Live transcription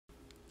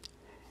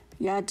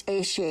Yad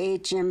Asia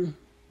Jim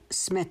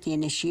Smith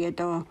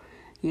initiado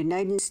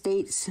United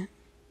States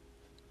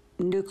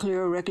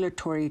Nuclear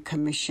Regulatory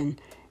Commission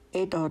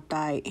Edo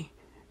Dai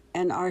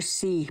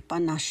NRC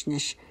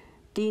Banashnish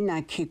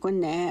Dina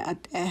Kikune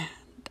at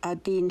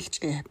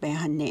Adinche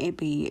Behane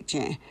Be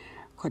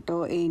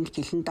Kodo Ein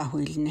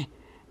Kilintahulne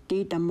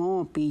Dida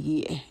Mo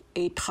Be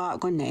a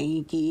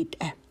Tragone Gid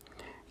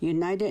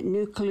United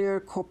Nuclear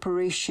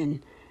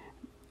Corporation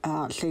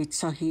Late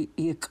Sahi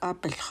Yik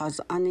Apple has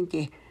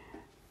Anige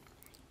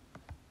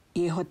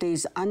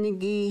Yehodes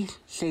Anigi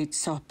Late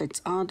Sopets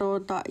Ado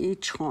da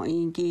each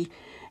hoingi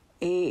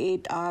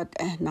eight ad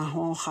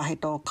Naho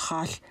Hahido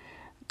Kal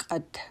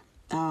at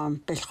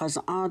Belchaz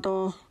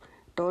Ado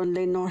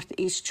Donle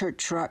Northeast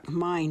Church Rock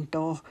Mine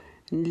do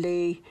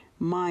Lay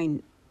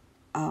Mine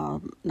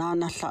Nana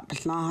Lapel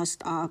Nahast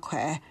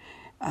Aqua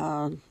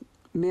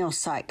Mill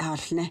Site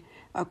Halne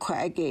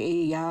Aqua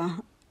ya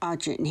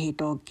Agent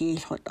Hido Gil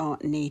Hot on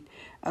need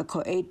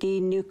Aqua AD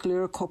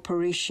Nuclear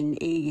Corporation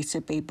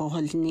Yisabe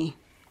Boholni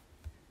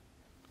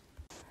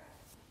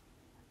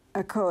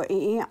Ako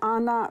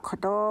ana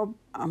kodo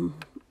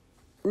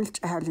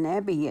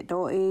halnebi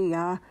do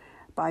ya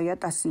bayat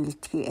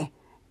asilti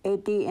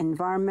AD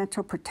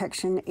Environmental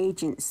Protection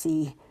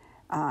Agency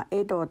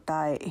edo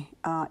dai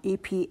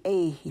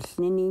EPA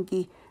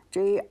hilningi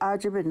J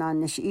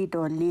ajibnanish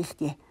ido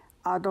lilke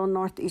Ado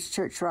Northeast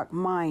Church Rock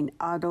Mine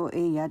Ado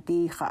ya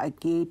di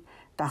khaagid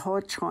da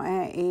hocho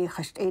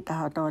khast eta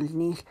hadol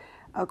nil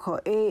ako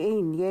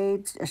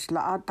yed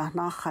shlaat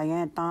na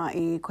khayen ta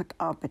kut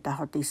apeta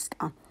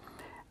hodista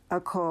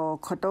Ako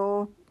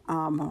kodo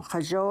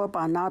khajo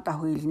banata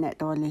huilne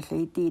dole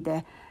lady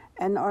de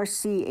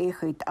NRC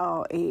hit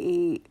au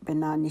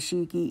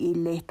benanishigi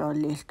ile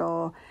dole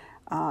to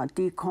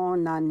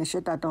dikon na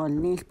nishita dol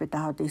nil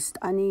betadist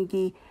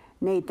anigi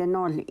ne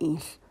denol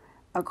il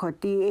ako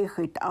di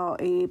hit au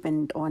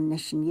ben on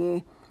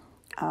nishinye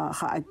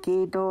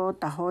haagedo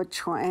taho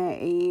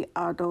chon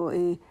ado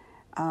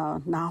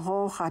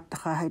naho hat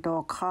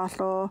khahido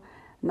khalo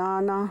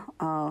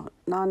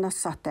nana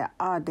sate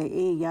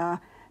ade ya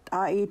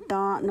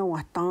Aita no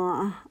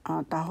wata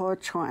taho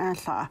chon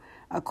la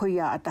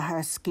akuya at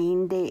the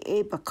skin de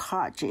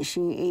bakach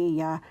she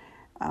ya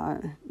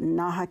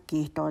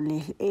nahaki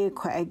doli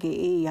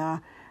kwage ya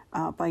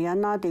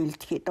bayana del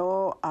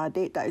tito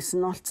ade that is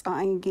not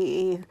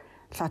angi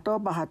lato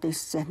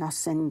bahatis na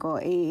sengo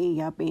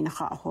ya bin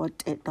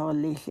hot et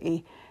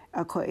doli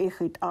ako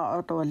hit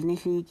dol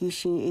nihigi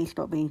she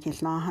to bin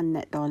kilahan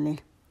net doli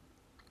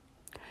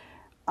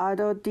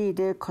Ado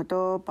dide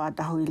kodo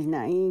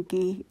batahuilna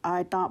ingi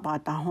aita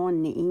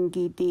batahon ni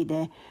ingi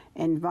dide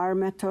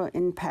environmental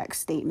impact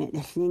statement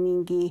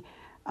ningi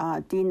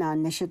dina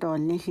nishidol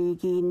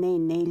niligi ne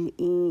nail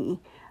in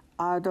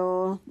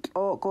ado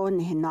ogo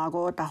ni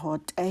nago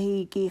tahot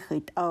ehigi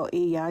hit au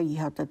ya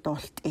yihata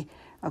dolte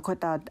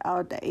akota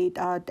out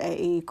out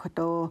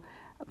kodo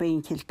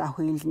bein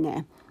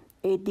kiltahuilne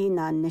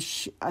edina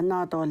nish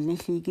anadol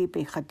niligi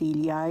be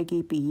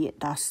khadiliagi bi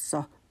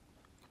dasso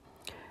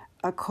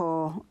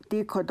Ako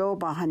di kodo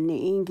bahanne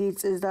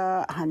ingits is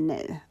the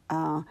hanne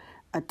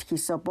at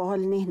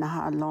kisobolni na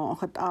halon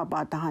hot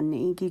abata hanne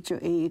ingijo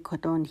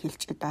kodon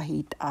hilcheta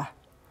hit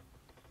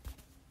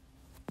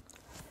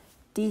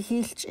Di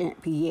hilch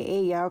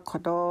be ya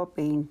kodo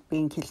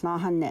bein kilna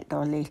hanne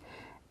dole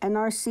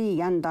NRC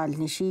yandal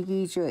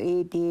nishigi jo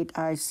did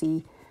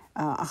IC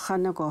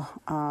achanago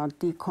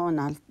di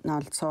konal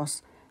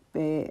nalsos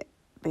be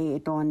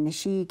don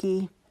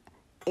nishigi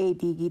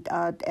digit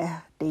ad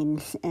den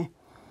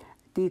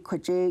Di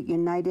koje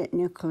United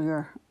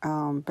Nuclear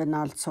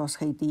Benalsos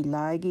Haiti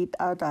Lagit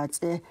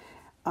Adatse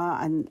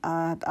and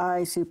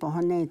I see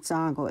Bohone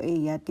Zango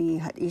Yati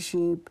had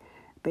ishi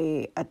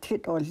be a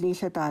tit or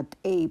lisha that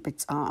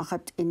bits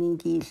hat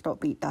inigi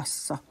stopi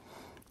das.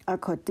 A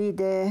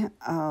cotide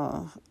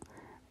a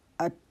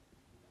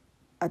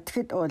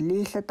tit or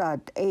lisha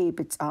that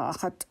bits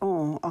hat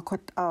on a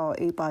cot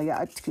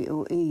baya atki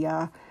o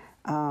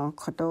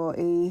kodo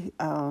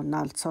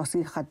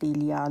nalsosi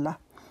hadiliala.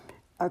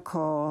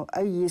 Ako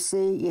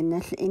ayise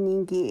yenel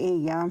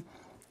iningi ya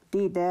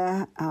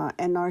dida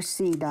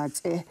NRC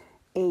that's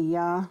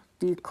ya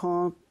di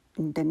kon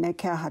the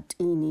neka hat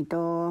ini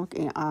do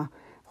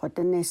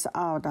hotenes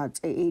out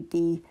that's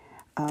di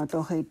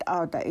do hit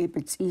out that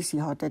it's easy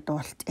hot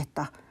dolt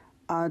eta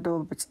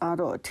ado bits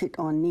ado tit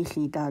on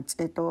nili that's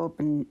eto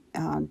ben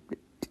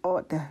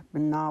the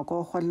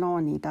nago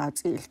holoni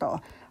that's ilto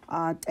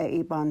at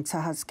iban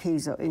sahas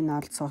kezo in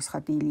alsos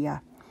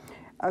hadilia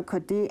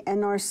Akodi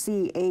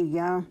NRC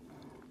ya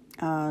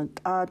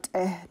at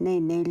ne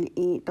nail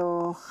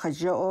do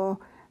hajo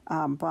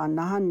ba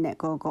nahan ne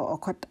go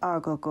okot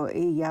ago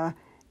ya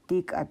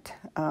dik at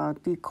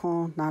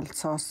dikon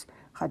nalsos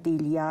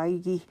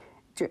hadiliagi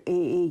jo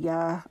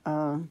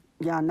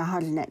ya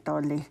nahal ne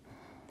dole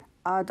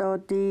ado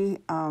di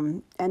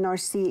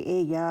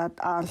NRC ya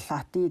al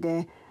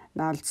hatide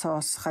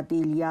nalsos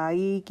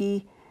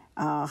hadiliagi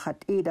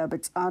hat ida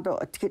bits ado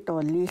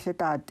atkito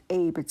lihlatat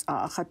bits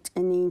hat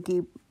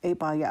iningi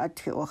baya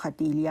atki o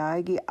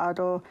hadiliagi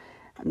ado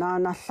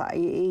naanalla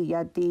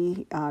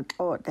yati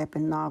tlote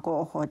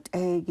penago hot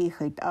egi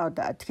hit out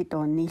at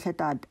hito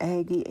nilata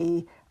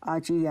egi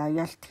aji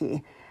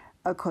yalti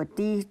a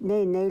koti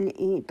ne nail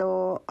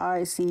ito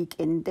I seek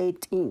in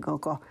date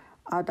ingo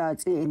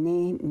adat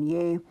ni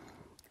ye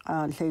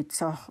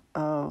leitso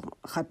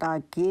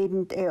hata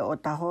kind o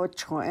tahot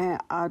choe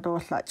ado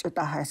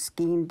lachta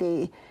haskin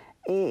de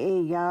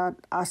ya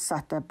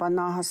asata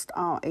banahast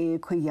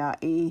kuya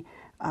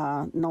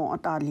no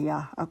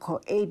atalia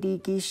ako edi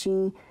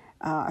gishin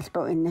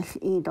alto inil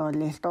ido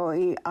leto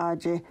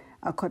aje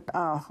akot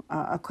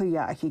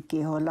akuya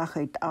hiki hola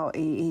hit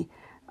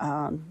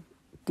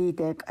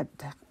didek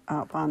at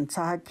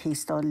pansa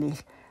histoli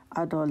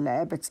ado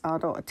lebets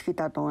ado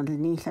atkita don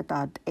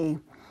nilatat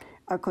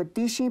ako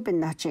dishi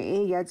benache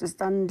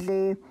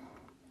yastanle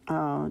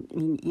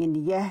in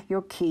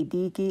yo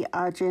kidigi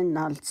aje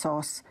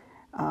nalsos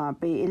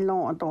be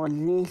ilon ado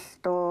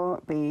nilto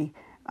be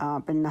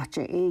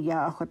benache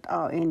ya hot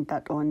in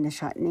that on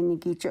nisha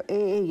ninigicho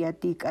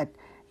yatik at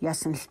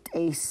yasnlt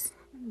ace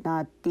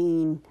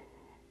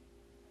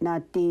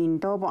natin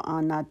dobo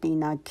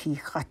natina ki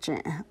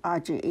khache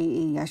aje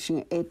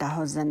yashin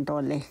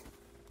 $8,000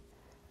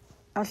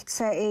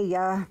 altsa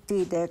ya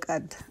didek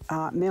at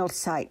mill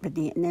site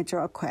bedi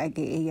netro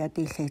kwage ya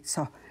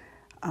dilitso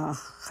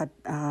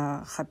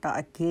khata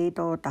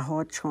akedo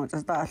tahot chon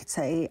da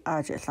altsa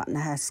aje latna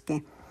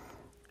haske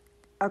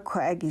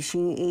akwage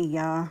shin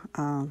ya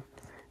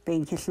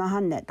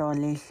benkilnahan net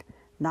dolil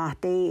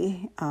nahte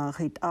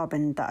hit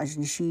aben da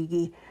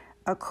ajnishigi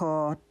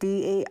ako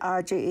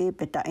DARJA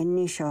beta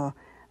inisho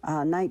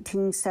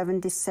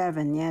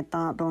 1977 ya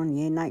ta don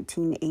ye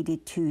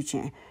 1982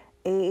 je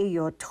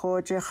yo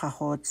toje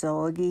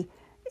khahozogi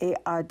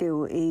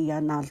adeu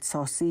ya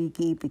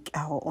nalsosigi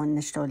bikaho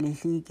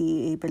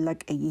onnestoligi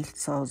belak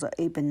yilsozo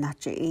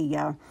benache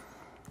ya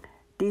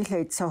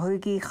dilet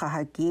sohigi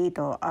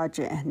khahagido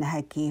aje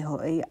nahagiho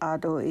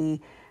ado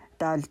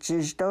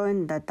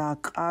daljidon da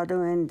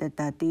qadoen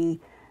da di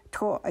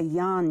to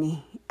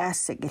ayani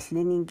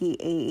aseglingi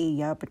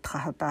ya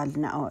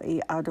betrahdalna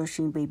ado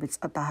shin bibits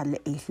atahal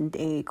elend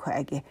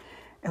kwage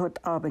hot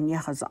aben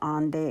yahaz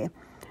ande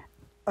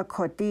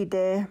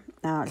akotide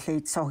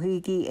late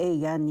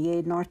sohigi ya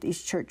nie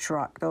Northeast Church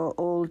Rock do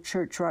Old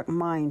Church Rock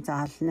mines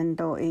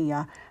alendo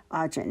ya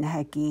ajen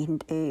hagi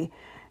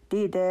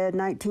dide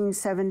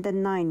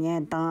 1979 ya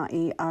da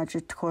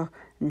ajet ko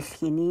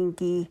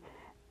nlingi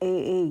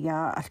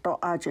ya alto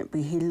ajen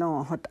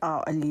bihilo hot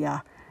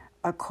alia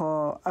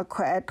ako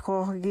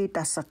etkogi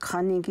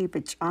tasakhanigi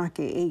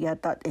bichake ya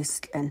dat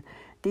islen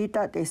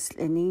dat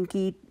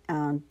isleningi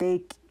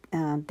de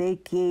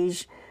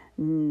gauge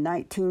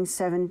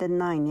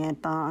 1979 ya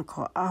ta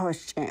ako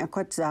ahosh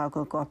ako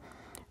zago ko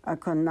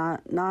ako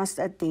nas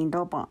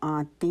atindo pa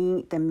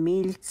ating de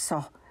mil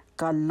so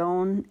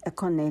galon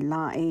ako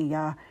nela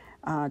ya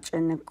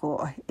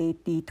chenko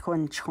etit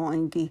kon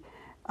choingi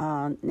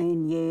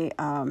nenye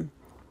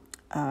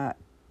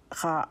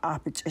ha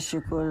apich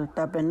shukul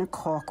taben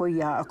khoko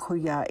ya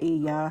akuya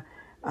ya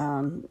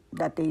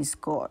that is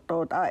go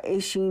dot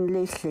shin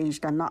lesh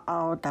da na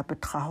out da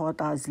betraho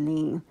das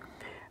li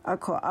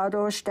ako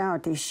ado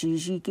staut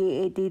shiji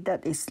ge edi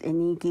that is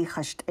enigi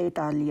khast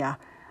etalia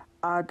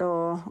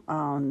ado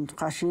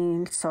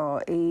khashin so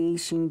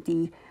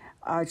shindi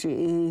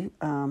aje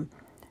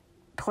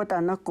thota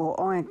na ko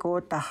on ko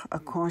ta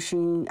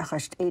khoshin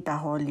khast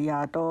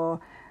etaholia do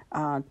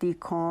di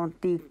kon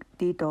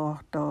di do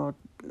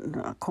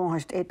kon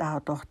hast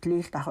dort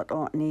licht hat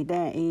ni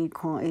de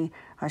kon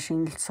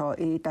hashin so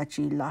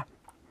tachila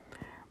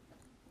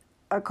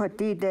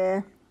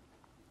akotide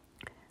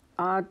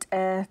at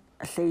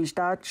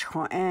leistat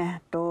chon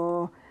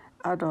do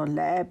ado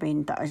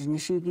labin da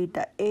ajnishigi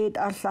da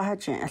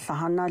allahachen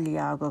allahana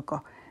liago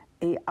ko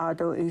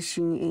ado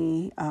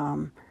shin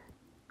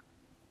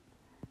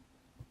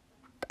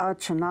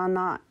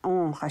achanana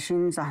on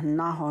hashin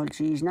zahna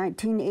holji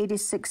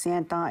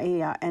 1986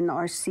 ya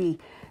NRC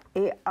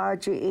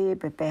ARJA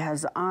bepe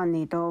has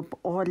ani do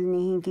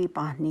olnihingi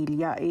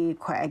pahnilia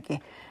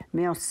kwage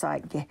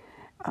meosage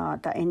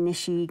da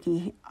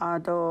inishigi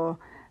ado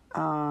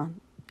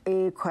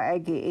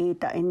kwage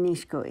da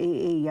inishko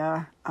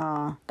ya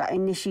da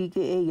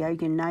inishigi ya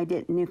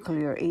United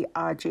Nuclear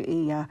ARJA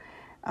ya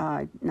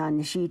na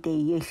nishite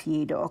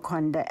yehi do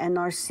konda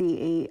NRC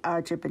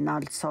ARJA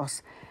benal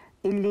sos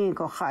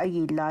illingo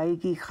khayi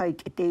laigi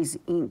khayk des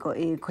ingo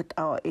kut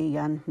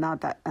yan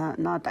nada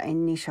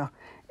inisho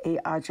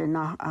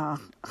ajena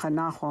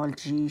khana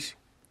holji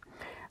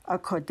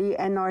akodi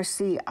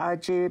NRC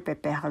aje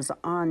bepe has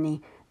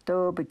ani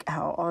do big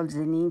how all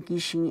zini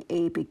gishin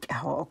big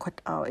how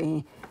kut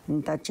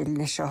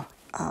ndajilsho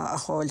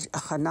hol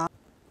khana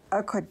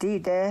akodi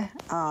de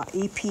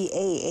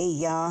EPA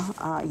ya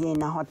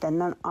yena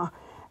hotan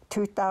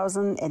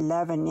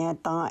 2011 ya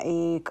ta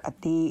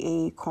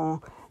ati kon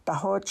da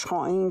hot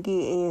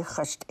choingi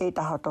khast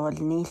da hotol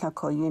ni la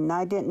ko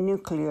United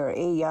Nuclear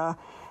ya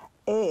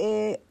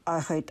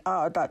ahit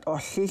dat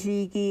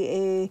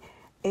olligi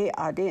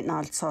ade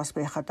nal sos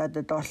be khata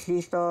de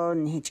dollil do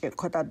ni che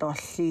khota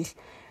dollil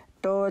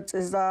Tot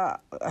is a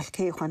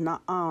alkewana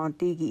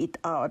digi it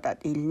out that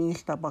il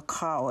nils da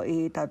bakao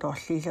da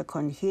dollisa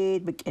kon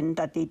heed begin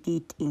that it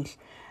eat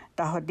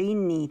da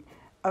hodin need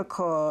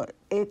ako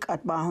ek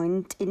at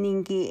bahun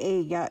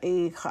tiningi ya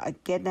ha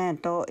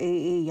geden to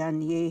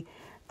yan ye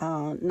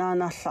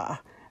nana sa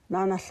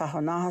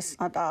honahas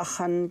at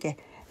ahange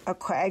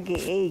ako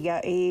agi ya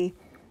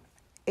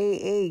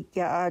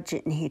ya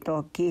agent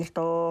hito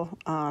gilto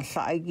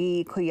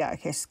saigi kuya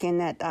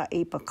keskenet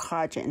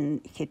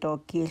bakajin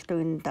hito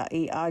gilto da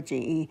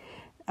agi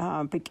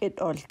bigit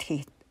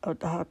olti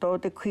to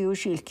the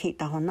kuyushil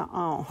kita hona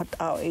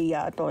hot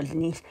ya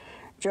dolni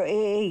jo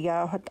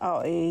ya hot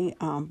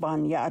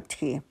ban ya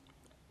ati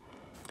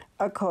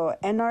ako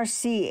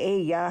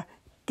NRC ya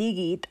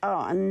digit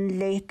an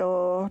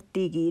leto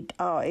digit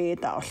da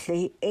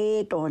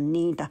le do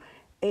nida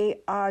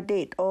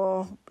adet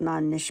o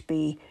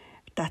nanishbi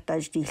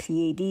Tataj di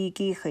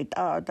liedigi chyd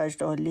tas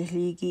do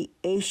ligi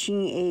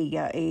eishin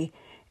ya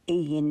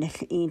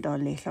yenel do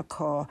lila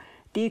ko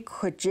di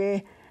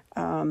kuje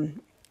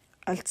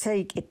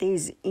altaig it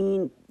is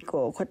in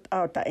go chyd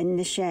da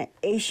innisha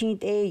eishin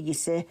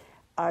yise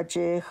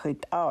aje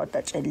chyd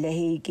da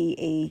lehigi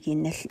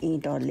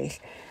yenel do lil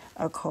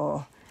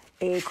ako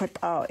chyd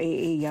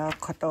ya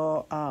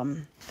kodo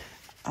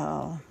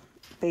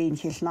bein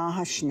hilna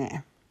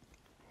hashne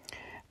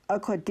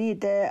Ako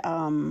dide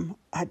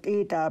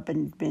hadida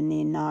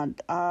benina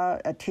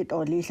atit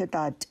o lila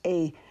dat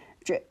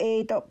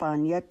je do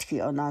ban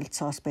yatki on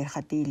alsos be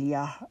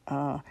hadilia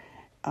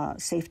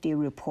safety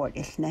report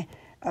ilne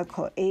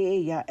ako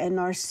ya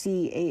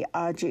NRC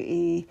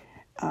aje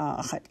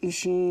hat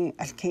ishi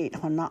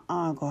alkate hona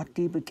go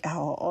dibik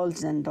ho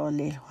olzen do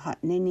le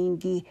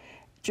neningi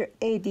je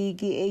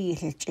digi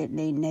yilche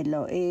ne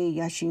nelo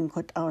yashin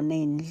kot on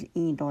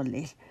ne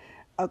dole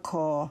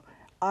ako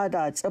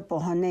Adat a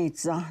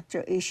bohaneza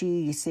jo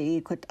ishi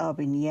se kut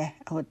abinye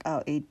hot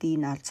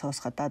dinal sos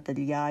khatat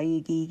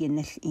yaigi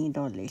genel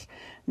indolil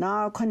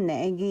na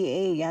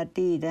khonnegi ya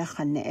di de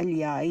khanel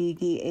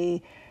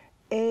yaigi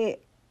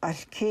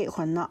alke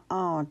khona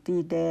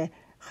di de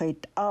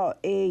khit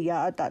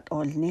ya dat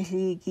ol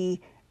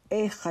niligi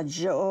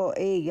khajo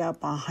ya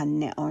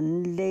bahanne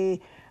onle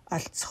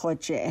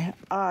altshoje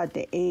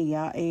ade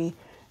ya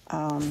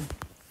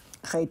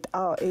Khait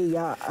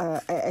ya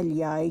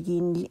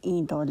yaigin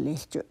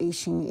indolil jo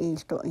ishin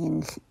to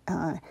in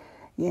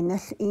yenel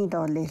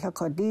indolil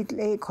ko dit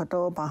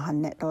koto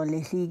bahanne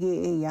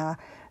doligi ya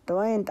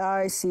doent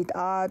sit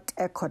art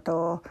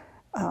koto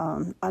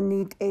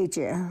anit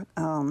age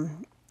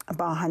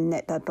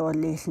bahanne da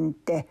dolil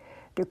de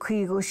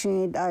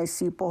kwigushin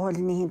si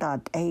boholni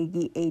dat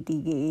agi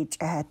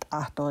at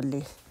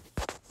dolil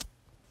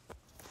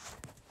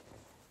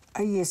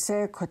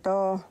Ayese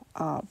koto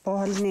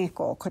boholni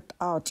ko kot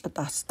out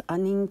dast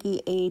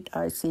aningi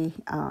si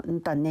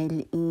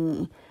ntanel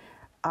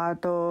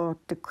ado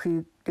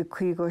de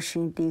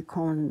kwigoshin di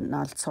kon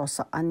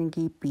nalsosa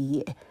aningi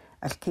bi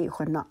alke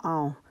khona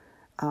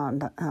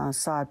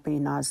sa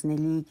pinas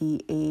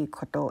neligi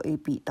koto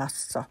bi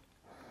dassa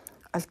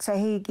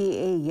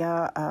altsahigi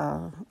ya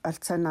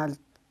altsanal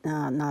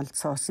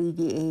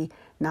nalsosigi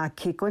na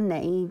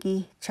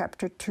kikoneigi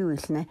chapter 2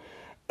 isne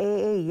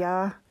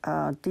ya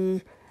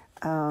di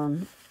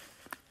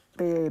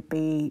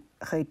be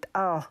khait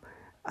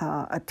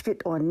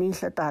atrit on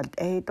nilatat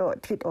do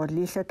trit on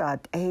lilatat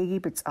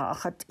bits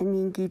khat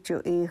iningi jo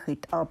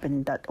khait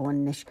ben dat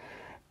onnish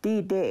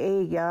di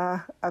de ya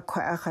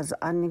akha khaz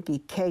angi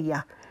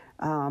keya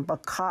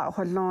bakha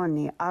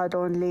holoni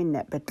adon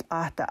line bet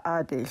ata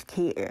adil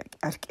ki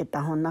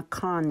alkita honna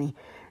khani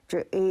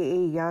jo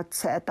ya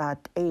tsetat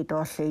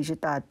do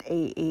lejitat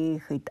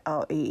khait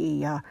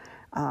ya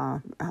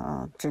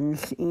Jinl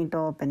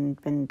do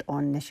ben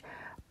onnish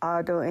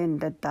ado in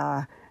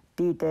da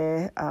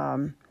dide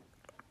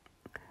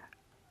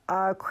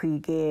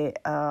quige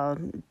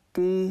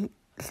di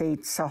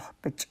late so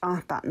bich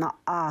that na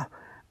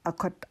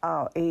akot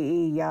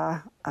ya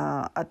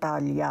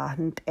atalia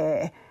and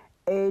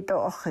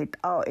do hit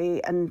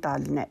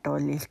andal net do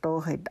listo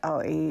hit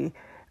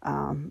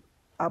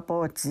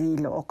about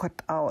zilo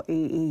okot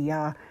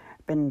ya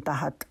ben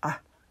tahat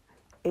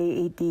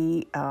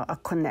di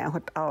akone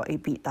hot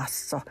bi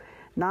dasso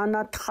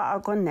nana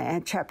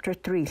tagone chapter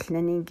 3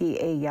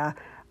 neningi ya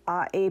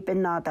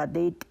benada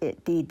di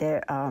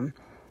de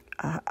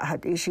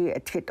had ishi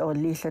tit o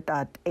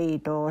lisadat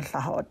do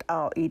lahot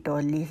do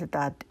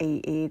lisadat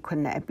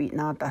kone bi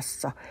na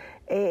dasso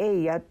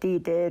ya di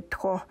de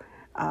to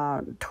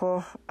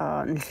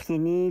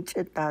nskini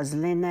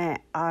tazline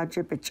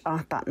ajibich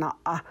ta na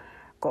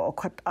go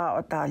kot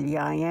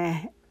otalia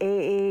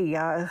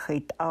ya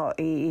hit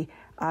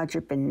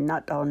ajibin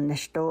not on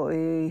nesto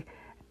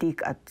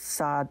dik at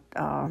sad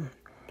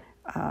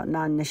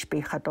nan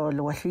nishbi khatol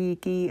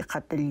waligi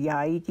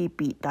khatilyagi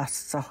bi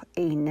dasso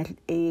enel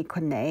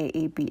kone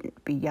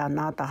bi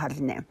yana ta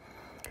halne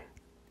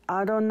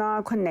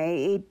adona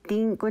kone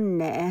din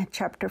kone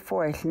chapter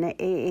 4 ne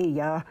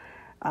ya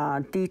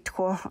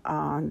ditko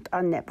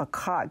anne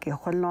bakha ge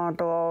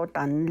holando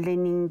dan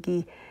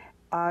leningi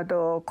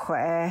ado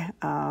kwe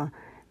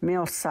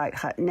mill site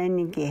hat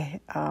nenige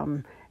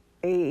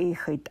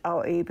hit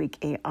au big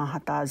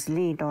ahatas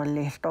lido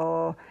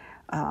listo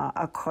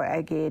a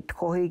kwe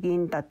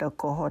tkohigin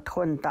tatoko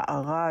hotron ta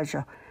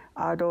araja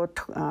ado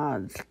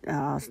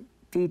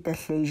tita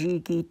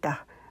lejigita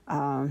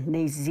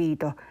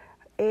nezido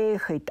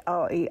hit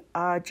au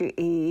aje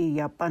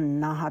yapan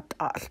nahat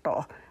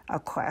alto a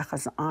kwe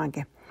has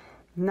age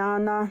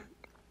nana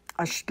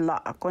ashla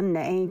kon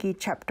engi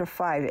chapter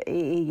 5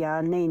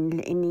 ya nen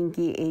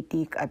iningi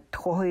etik at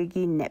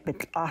khohigi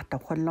nebet ata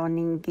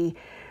kholoningi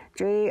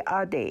je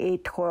ade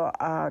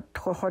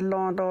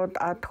kholondo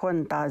at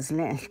khontas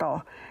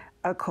lento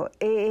akho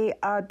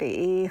ade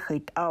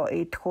hit au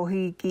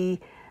khohigi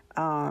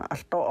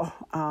alto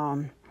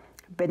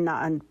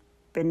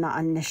bena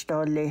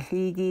annestole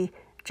higi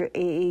je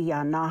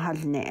ya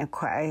nahalne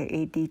kho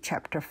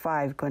chapter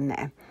 5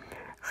 gone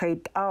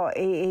hit au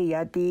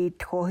ya di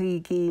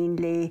khohigi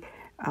le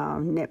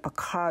ne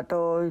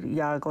pakado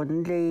ya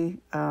gonle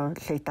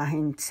le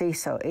tahin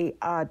so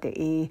ade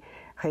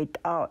hit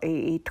au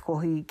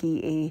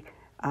khohigi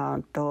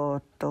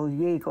to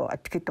yego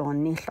atkiton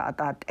ni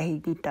sadat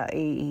gita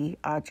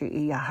aje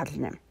ya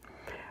halne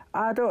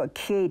ado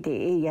kede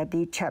ya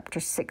di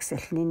chapter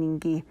 6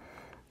 liningi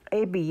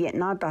bi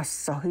na da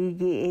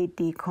sohigi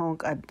di kong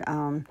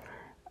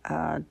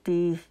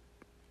di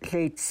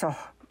late so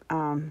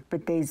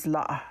bedes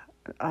la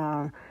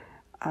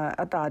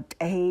adat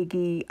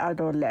hegi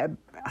ado lab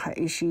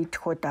ishi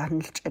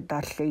thotan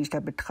da leis da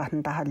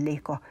betrachten da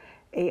leko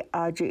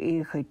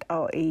aje hit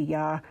au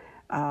ya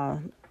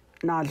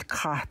nal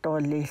khahto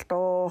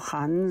lito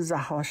khan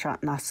zaho sha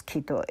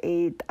naskito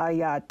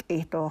ayat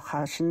eto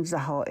khashin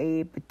zaho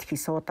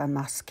bitkisota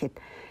naskit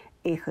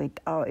hit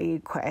au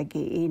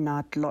kwagi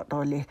nat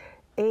lotole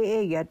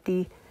yati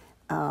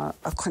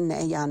akhne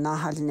ya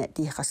nahalne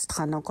di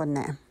khasthano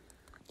konne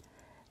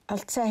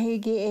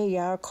altsahigi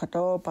ya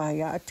khoto ba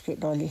ya atki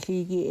doli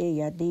higi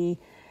ya di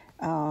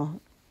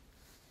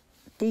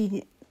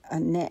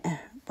ne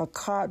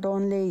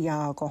pakadon le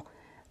yago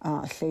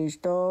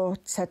leisdo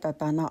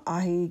setatana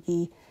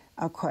ahigi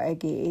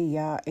akhagi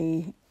ya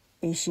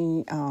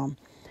shi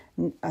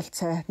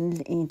altsa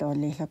in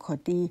doli la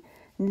khoti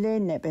le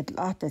nebet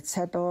at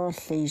seto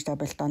leisda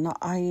beltana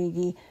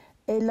ahigi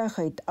ela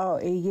hit au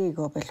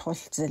yego bel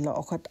holzelo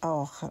okot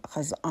au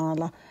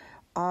khazala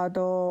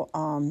ado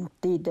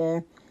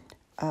tide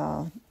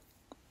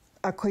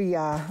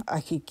akuya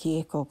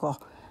akiki koko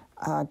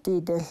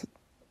tide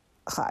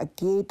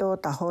khagedo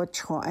taho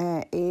chho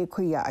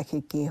kuya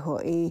akiki ho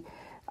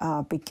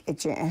big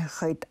eje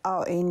hit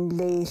au in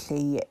le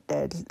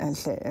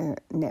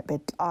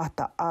nebet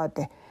ata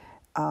ade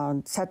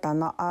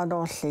satana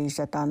ado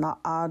satana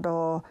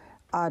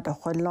ado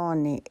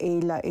holoni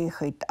ela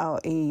hit au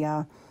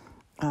ya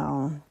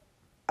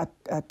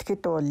at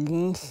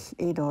kitolil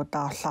edo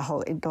ta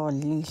saho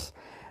idolil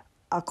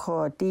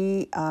akho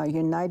di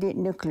United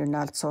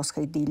Nuclear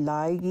Source di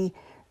laigi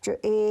jo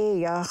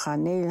ya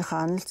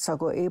khan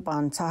sago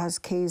ban sahas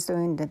case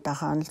in the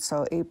han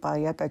so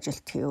ba ta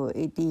jiltio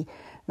di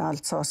nal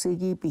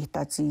sosigi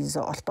bitazi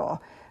zolto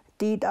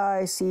did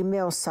I see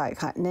mill site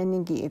hat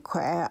neningi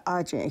kwa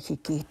aje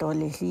ki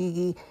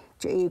doligi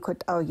jo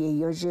could au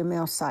ye yoje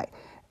mill site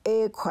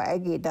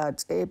kwagi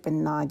dat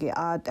benagi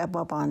ad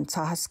ababan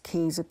sahas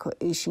case ko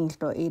ishin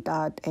to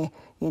idad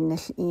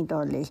yenel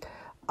idolil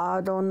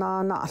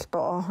adonana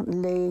alto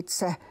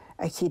leitse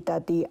akita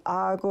di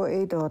ago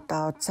edo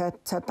ta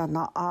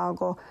tsetana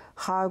ago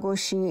hago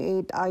shi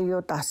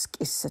ayo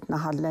taskis na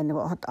hallen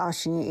wat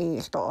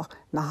ashi to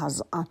na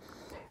haz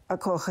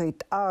ako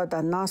hit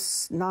ada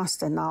nas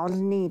the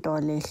nalni do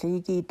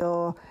ligi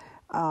do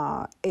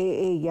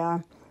ya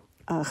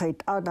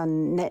hit ada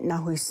net na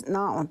huis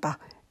na onta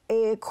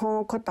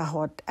kon kota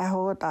hot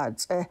hot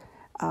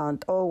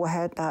o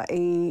heta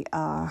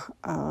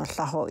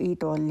saho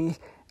idoli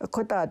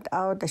kota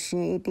out the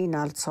shi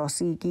dinal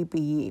sosigi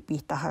bi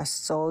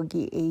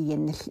tahasogi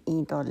yen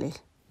idoli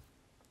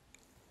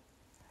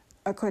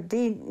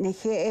akodi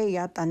nehe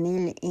ya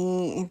tanil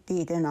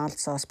di denal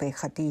sos be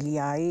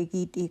khatilia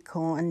di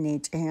kon ne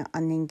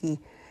aningi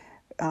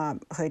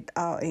hit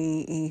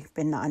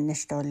ben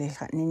annestoli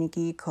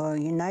ningi ko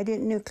United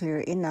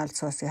Nuclear inal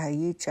sos ha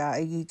yicha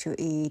yichu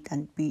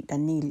dan bi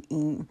danil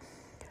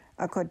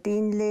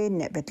akodin le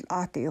nebet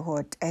ati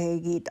hot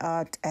git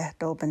at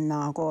do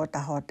benago ta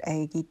hot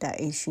gita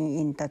ishi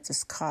in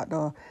that's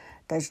khado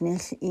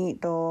dajnil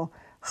do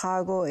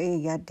hago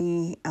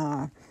yadi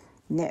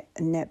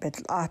nebet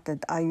at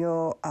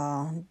ayo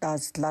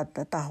das lat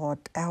ta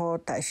hot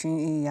ta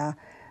shi ya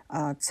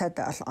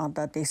tsata al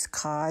ata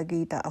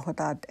diskagi ta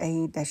hotat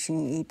da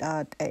shi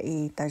at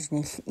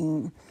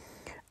dajnil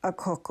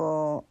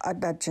akoko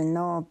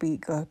adajno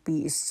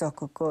bi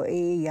sokoko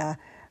ya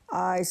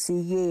I see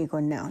ye go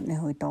now ne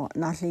huito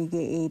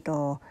nahlige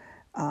do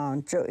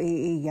jo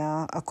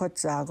ya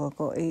akotzago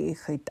go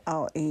hit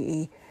out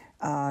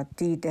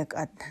didek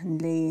at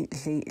le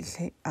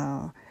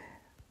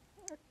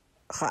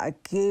ha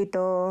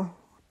gedo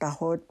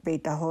tahot be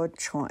tahot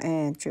cho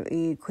jo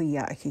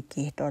kuya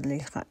ki to le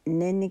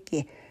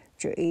neniki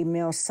jo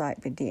mail site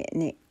be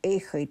ne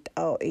khit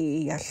au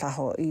ya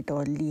laho do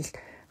li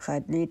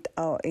lit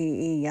au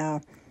ya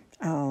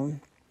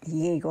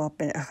go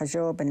ben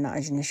hajo ben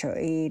ajne sho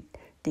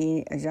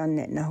di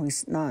janet na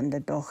huis na the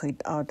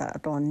dochit au da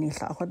don ni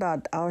la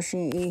khoda au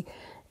shi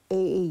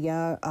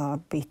ya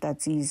beta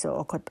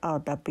zizo kot au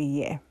da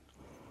be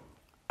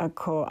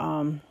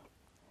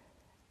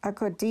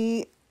ako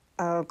di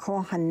ko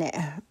hane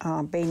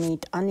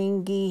benit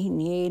aningi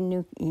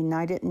ni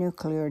United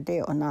Nuclear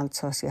Day on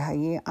also si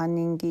haye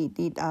aningi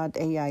dit ad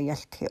ya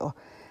yaltio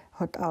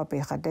hot au be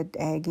hadet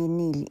agi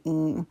nil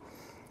in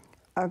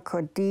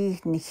ako di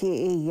ni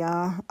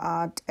ya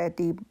ad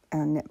edi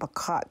ne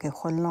bakha ke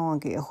holong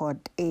ke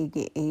hot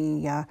ege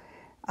ya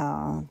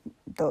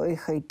do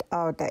khit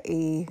au da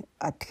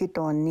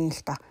athito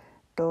nilta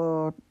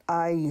do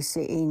ai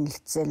se in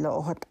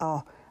zelo hot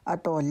au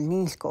atol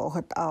nil ko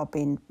hot au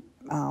ben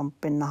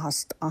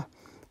nahast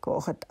ko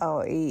hot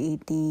au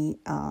di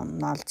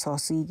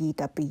naltsosi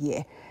da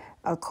biye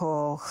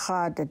ako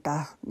khade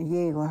da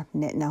yego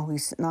ne na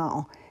huis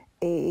na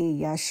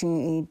ya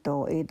shi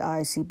do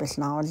ai si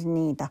besnaul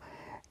ni da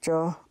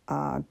jo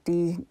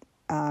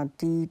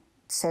di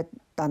set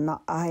da na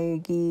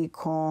aigi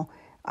ko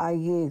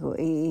ayego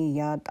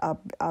ya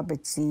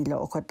abetsi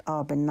lo hot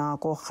au ben na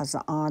ko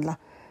khaza ala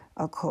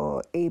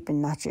ako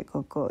ben na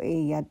ko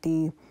ya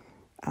di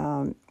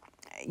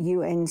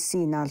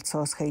UNC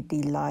nalsos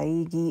di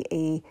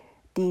laigi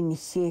din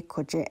he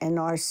koje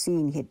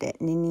NRC hede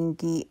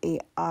niningi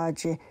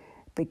aje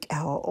big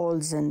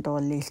olsen do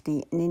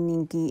lilti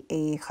niningi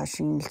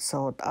khashin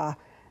sod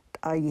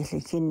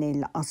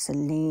yelikinne la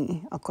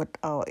asli akot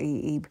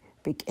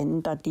big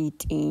enda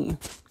dit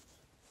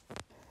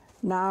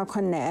na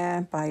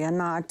kone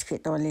bayana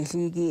to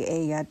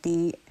liligi ya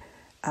di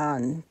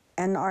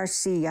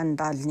NRC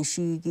yandal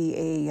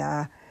nishigi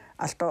ya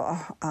alto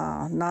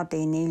na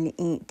de nil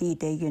di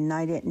the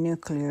United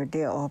Nuclear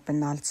Day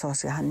open also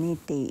se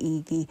hanite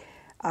igi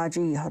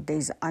aji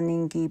hodes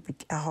aningi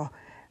bikaho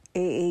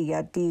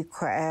ya di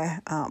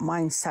kwa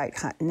mine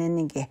site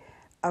nenige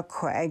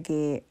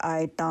akwage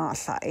ai ta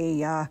sa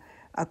ya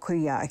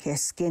akuya ke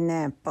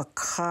skine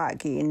bakha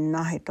gi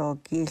nahito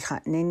gi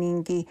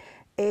neningi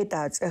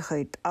da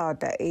zehit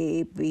ada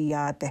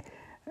biade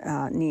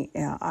ni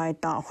ai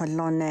ta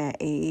holone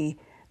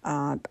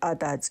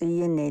ada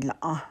zine la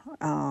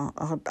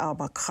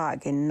abakha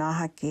gen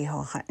nahaki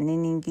ho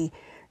neningi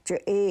jo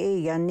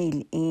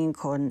yanil in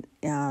kon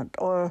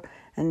or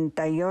and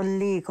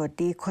dayoli ko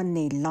di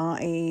konni la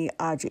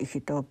aji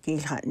hito gil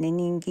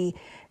neningi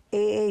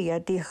ya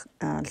di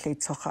le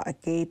tsoka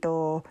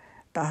agedo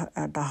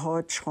da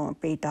hoch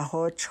be da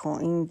hoch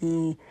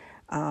ingi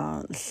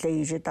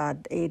leje da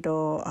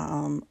edo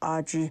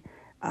aji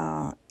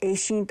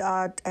shint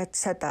at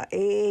etc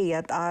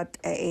ya at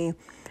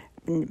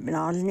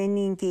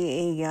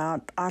nalningi ya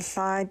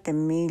aside the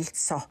meal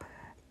so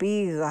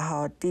biga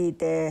ha di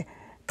de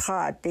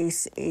tra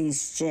this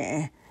is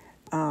the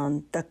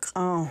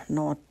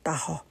no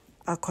taho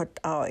akot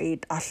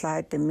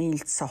aside the meal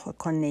so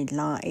konni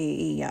la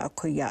ya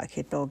kuya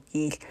hito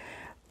gil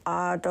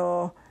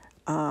ado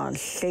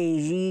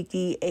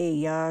leji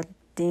ya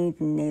din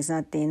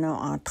neza dino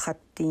a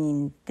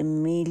 13 de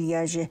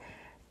milliage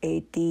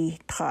di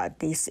tra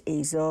this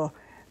is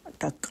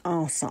the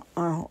council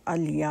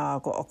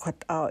aliago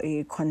okot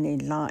konni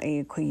la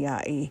kuya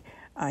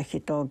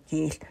hito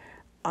gil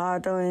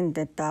ado in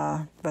the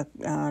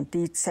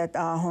di set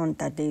hon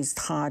that is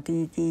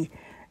di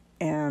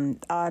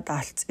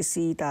adult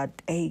see that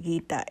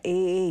gita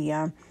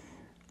ya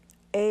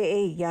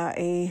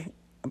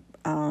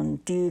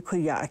di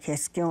kuya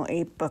question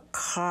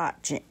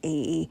bakaj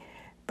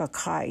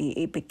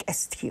bakai big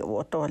esti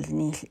otol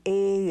ni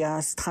ya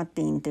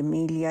 13 de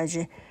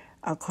milliage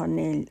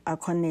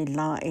akone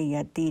la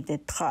ya di de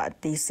tra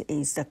this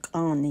is the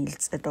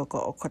anils edogo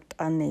okot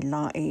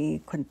anila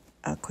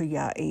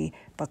akuya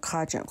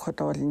bakaj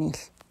kotol ni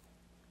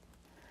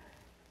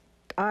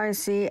I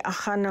see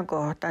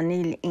ahanago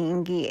tanil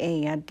ingi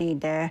ya di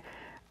de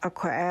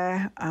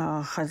akwa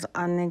khaz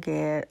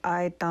ange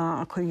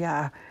aita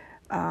akuya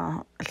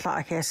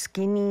la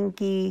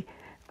skinningi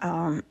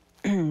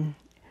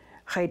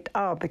khait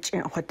abich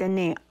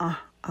hotene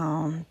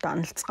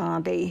dan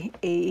tsade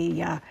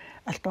ya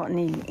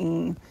altonil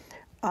in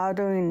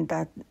adon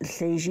that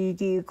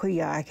lejigi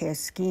kuya ke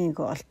skin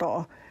go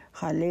alto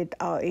khalid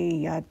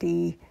ya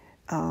di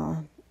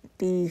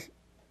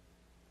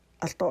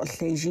alto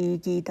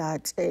lejigi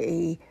that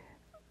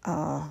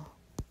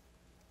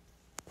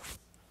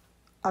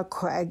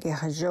akwa ge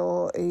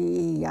hajo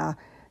ya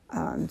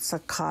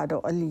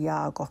sakado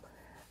aliago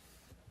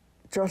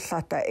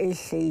josata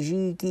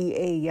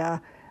lejigi ya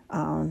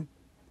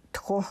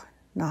tro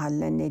na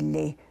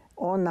lenele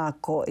ona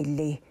ko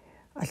ile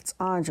als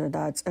anjo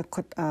dat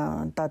ekot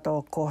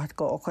dato ko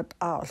okot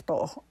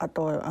alto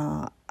ato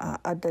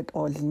adet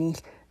olni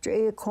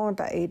je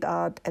konta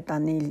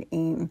etanil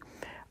in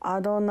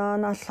adona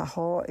na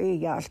saho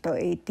ya alto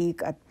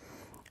etik at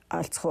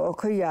also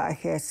kuya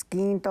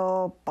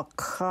skindo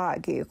bakha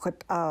gi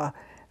kut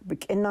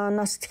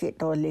bikinanas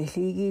to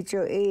ligi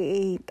jo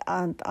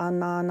and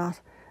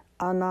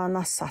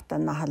ananas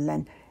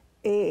satanahalen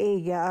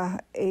ya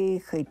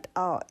khit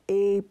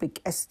big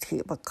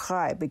st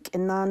bakha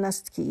bikinanas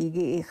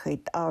gi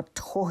khit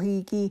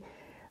thohigi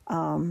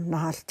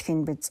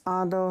nahaltkin bits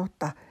ado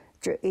ta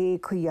jo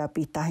kuya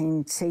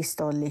bitahin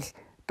seistolil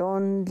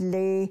don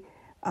le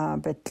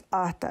bet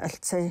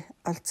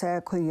alta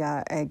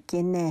kuya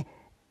gine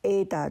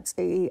dat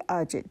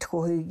aje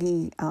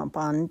thohigi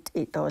band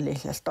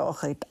idolil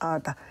stochit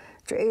ada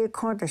jo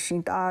konta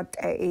shint at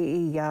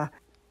ya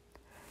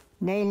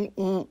nail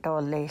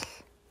dolil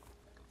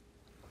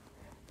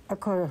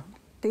ako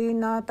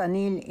tina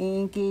tanil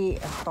ingi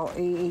to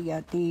ya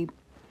di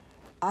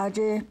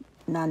aje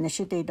na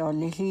nishite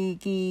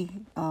doliligi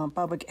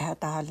babak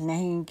hatahal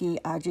nahingi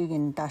aje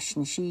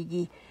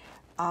gindashnishigi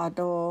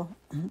ado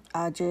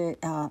aje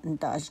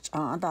ndash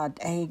adat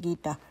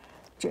egita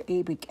jo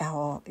big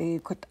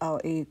kut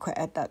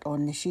kwatat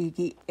on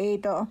nishigi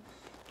edo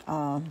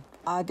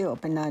ade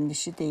openan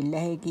nishite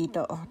lehigi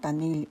to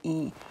tanil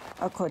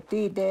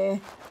akoti de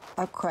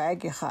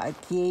akwagi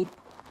khaki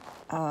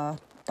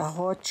da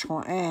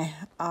hochon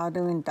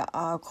ado inda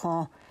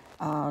akon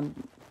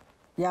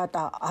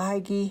yata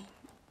agi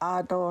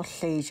ado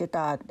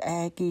lejita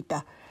agita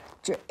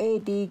jo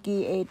edigi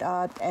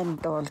edat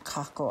endol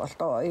khako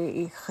to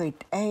khit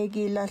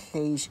agi la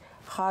lej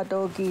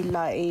hadogi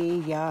la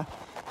ya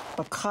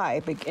bakhay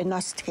big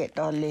inasket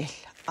dolil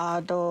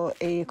ado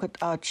kut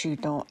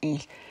achidon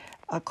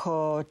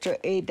ako jo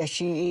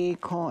dashi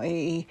kon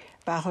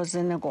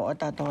bahozene go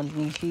da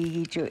dolil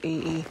ligi jo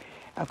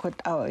akut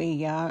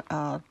ya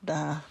da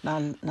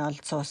nal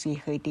sosi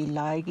khidi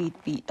lagi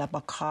bi da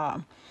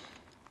bakha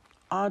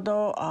ado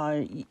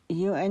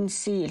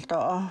UNC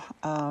to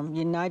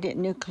United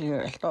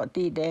Nuclear to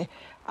de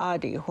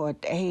adi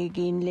hot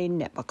egin lin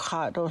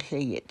bakha do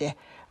lede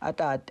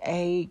adat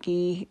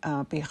egi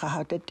bi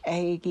khahatet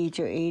egi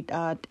jo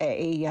at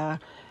ya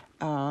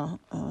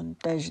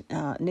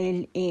nil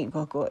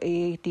go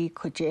di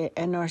kuje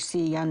NRC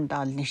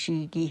yandal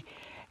nishigi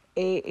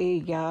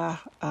ya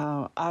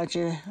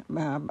aje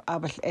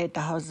abel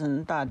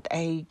 8000 dat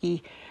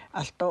egi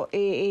alto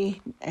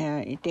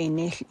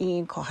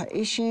denil ko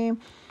ishi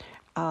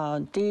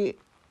di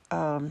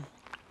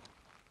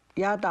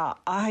yada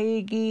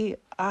egi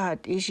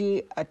at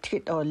ishi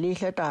atit o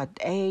lihladat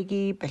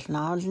egi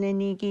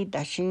belnalnigi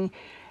dashin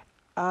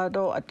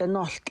ado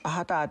atenol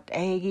hadat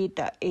egi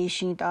da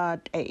ishi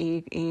dat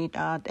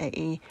dat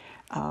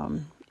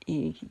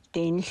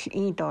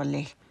denil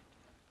dolil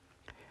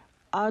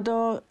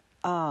ado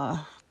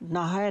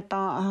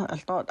naheta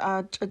altot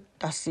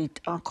tasit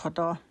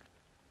khodo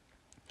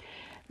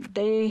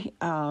de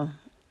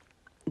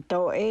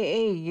do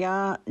ya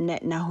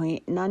net nahui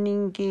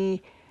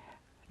naningi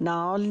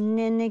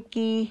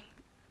naolneniki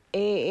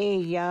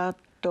ya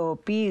to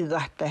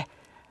bigate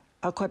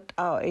akot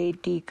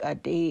etik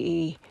at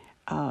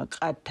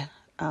qat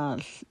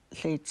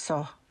litso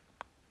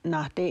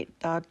nahte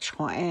dat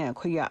chwa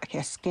kuya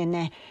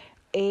keskene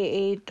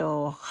to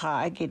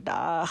khagida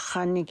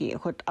khanigi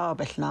hot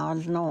abelnal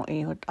no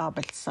hot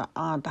abel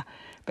saada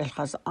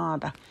belkhaz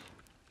ada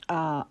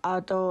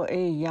ado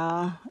ya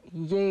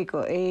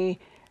yego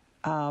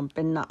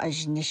benna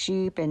ajnishi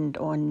bend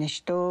on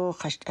nisto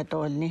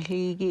khashtadol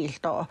niligi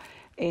ilto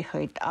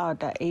khit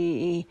ada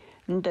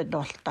nda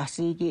dol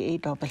tasigi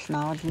do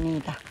belnal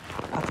nida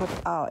akot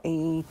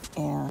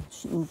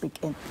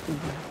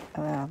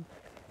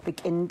big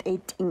end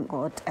 18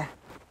 got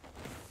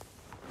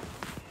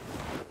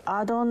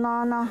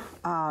adonana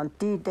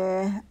dide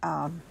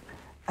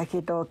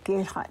akido ke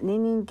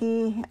ningi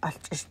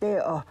alchiste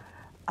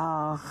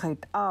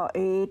khit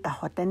ta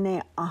hotene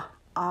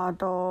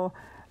ado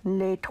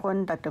le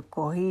thonda to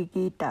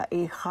kohigi ta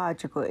khaj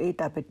ko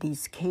ta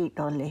betis ke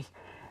dole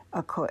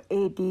ako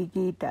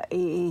digi ta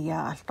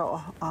ya to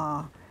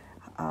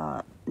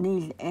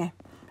nil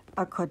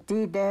ako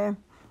dide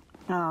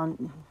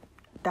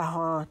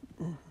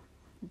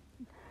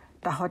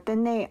ta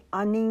hotene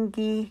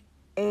aningi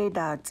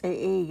dat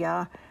ya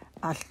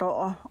alto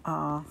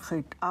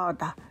khit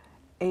ada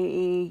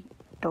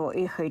to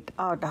khit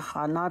ada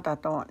khanada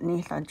to ni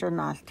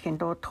lanjonal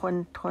thindo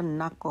thon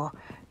nako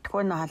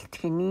thonal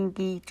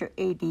thiningi jo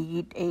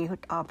digi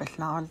hot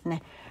abelnal ne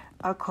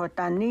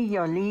akhotani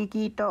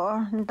yoligi to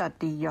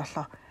ndati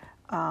yolo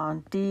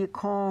di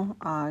kon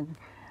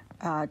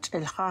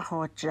chelkha ho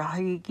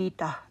jahigi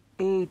ta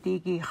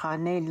digi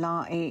khanela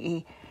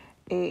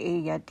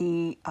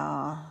yadi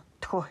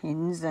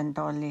thohin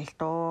zendolil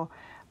to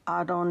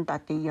adon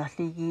dati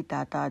yoligi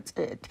data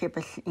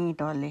tkebel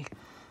dolil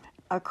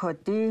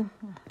akoti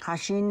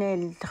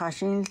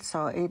khashin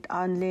so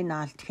anle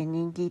nal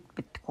thiningi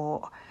bitko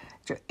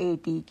jo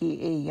digi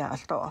ya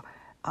to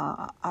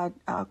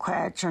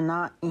kwachana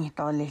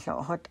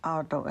dolil hot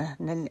ado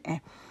nel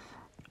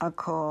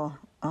ako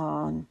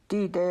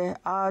dide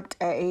at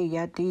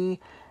yadi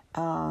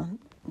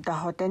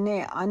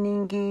tahotene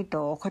aningi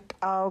to khot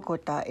au ko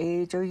ta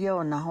e jo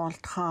yo na hol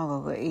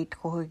thago e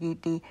ko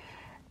gi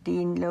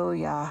din lo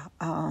ya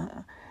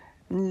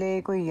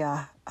le ko ya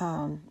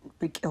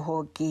big ho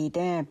gi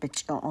de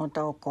bich on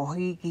to ko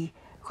gi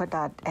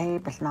khodat e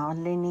besna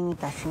lening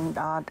ta shin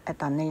dat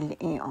etanel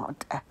e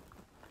ot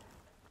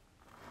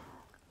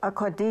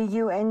akodi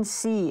UNC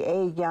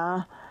e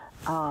ya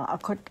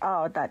akot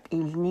out that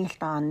il ni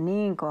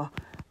tan ko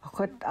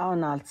akot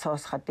aunal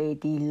sos khate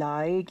di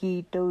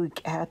laigi to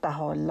ta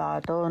holla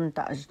don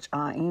ta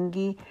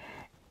ingi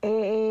e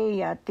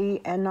ya ti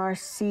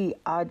NRC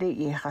ade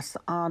i has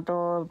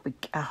ado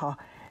bikaho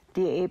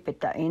di e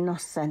beta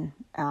innocent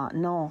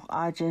no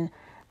ajin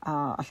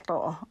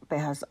alto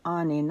behas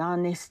ani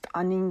nanist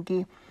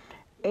aningi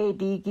e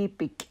digi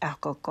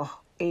bikako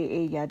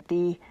e ya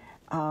di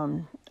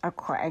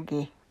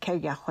akwagi ke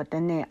ya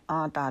khotene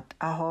adat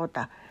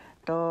ahota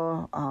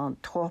to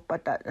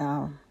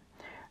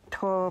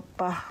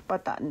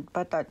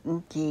pata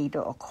ki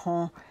do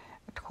khon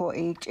tho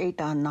e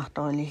ta na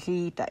to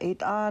li ta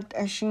it at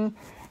ashin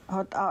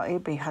hot a e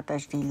be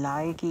hatash di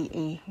laigi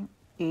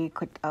e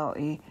kut a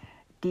e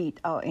dit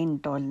a in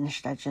dol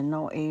nista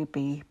no e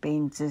be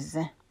benzes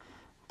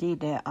di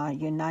de a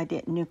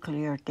United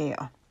Nuclear Day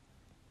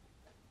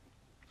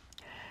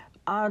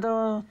ado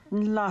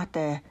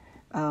late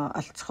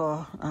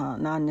altro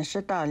na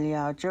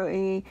nishitalia jo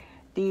e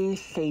di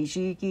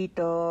leji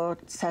to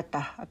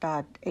seta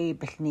dat e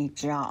belni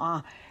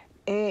ja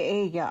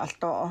e ya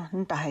alto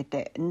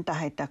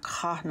ndahete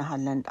kha na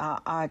haland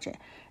aje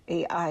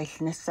e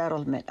ail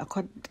settlement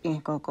akot in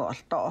go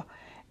alto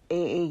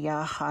e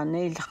ya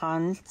khanil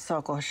khan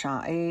soko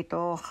sha e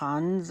to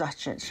khan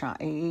zache sha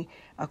e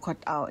akot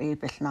au e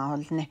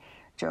belnaulne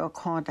jo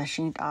khon da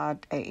shin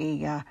ad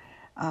e ya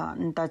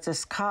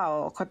that's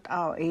cow cut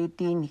out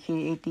 18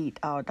 he 80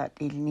 out that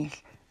ilnil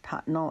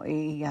ta no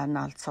e ya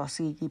nal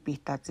sosi gi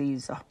bita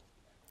zizo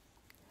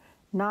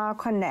na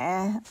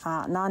kone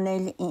na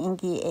nel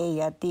ingi e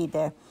ya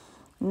tide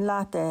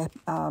late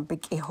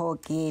big e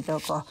hoki do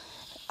ko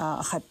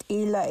hat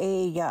ila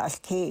e ya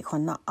alke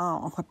khona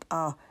hot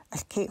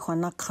alke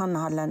khona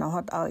khana la na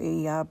hot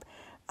e ya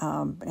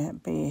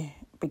be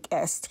big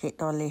est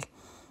dolly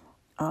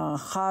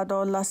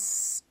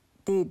khadolas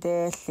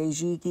de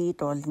lejigi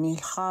dolni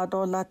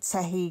khadola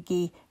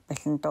tsahigi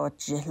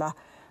belntotjila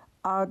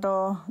ado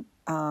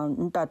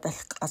ndatal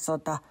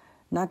qasota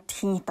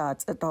nathi ta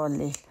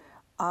tsolil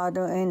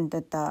ado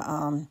endata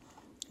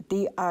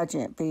di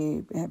aje be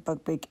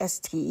big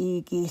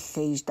STE gi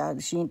lejda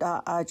shinda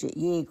aje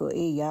yego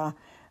ya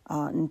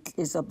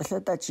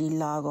isabelta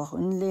jilago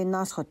unle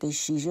nas khote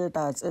shije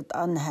da tset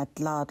an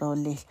hatla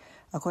dolil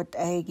akot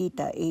egi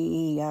ta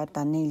ya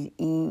tanil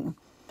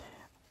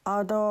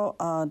ado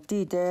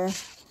dide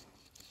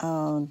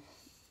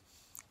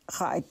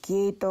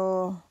khaketo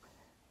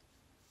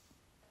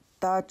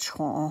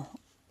tachon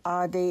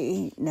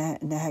ade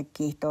ne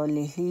haketo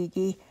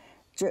lehigi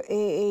jo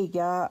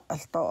ya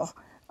alto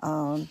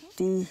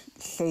di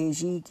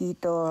lejigi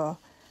to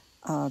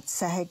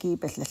sahagi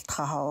betel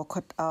thaho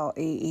khot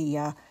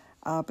ya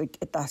abik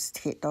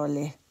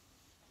etasthetole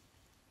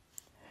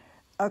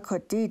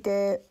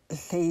akotide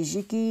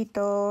lejigi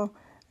to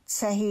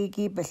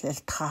sahigi betel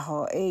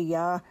thaho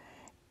ya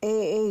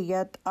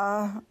yat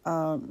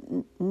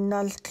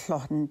nal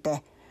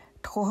klonte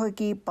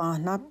thogi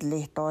panat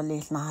le tole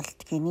nalt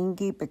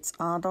kiningi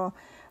bitsado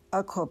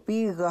a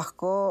copy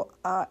gako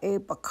e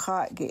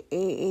bakha ge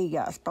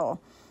ya to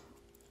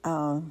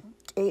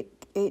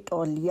it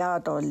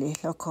oliado le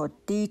loko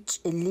teach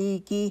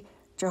ligi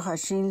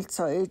johashin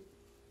so it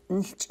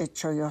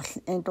nchoyol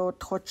endo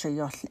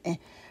thochoyol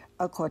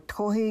a ko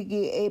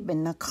thogi e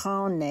ben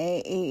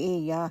khane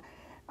ya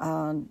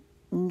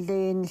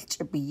len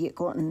chbi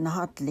ko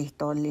nahat le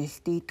to le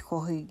tit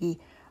khogi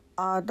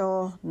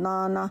ado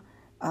nana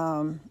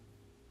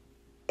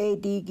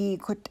edigi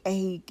kut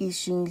ehigi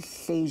shin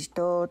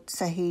lejdo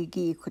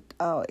sahigi kut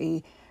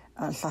e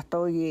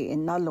latoye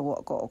nalo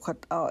ko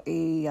kut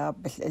ya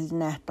bel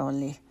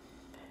nahtole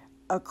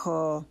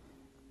ako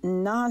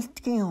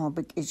naltki ho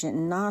bik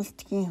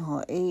naltki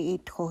ho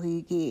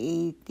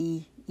thogi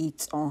di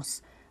it's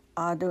ons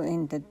ado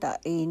in the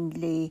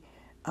inly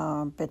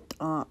bet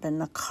ben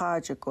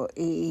khajo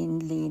in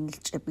lin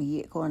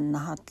chbi ko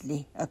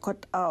nahatli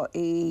akot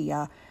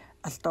ya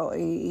alto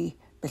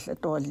bel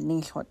tol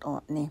ni hot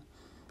ni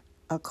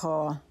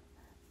ako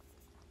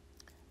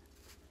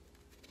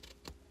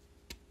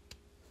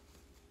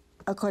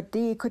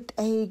di kut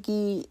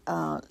egi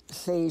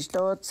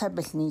lejdo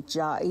sabelni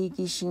ja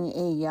egi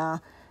shin ya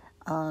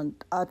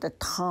at the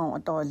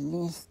town to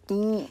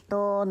listing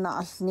to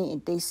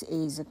nasni this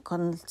is a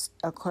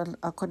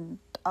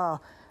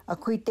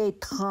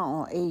quite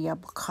town ya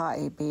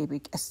bakha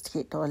baby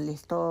estate or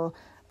listo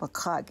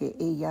bakha ge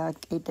ya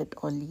gated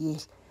oli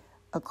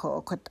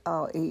ako kot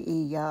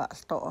ya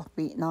to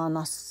bi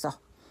nanasa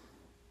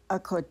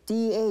ako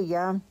di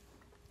ya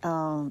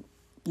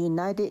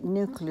United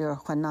Nuclear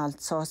Canal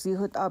so si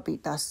hut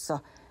abitas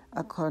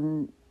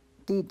akon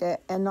di de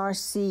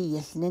NRC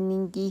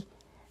leningi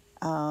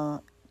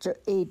jo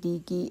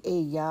edigi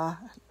ya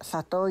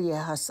sato ye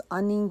has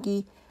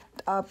aningi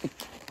tapik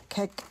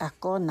kek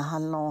ako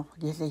nahalo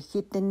yele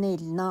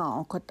hitenil na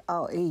okot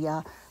au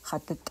ya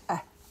hatet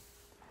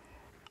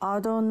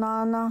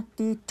Adonana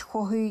di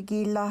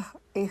twohigila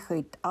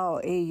echit au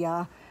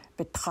ya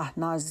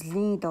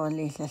betrachnazli do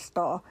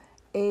lelsto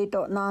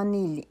do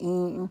nanil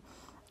in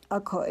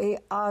ako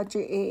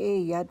aje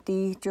ya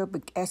di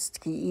jobik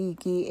estki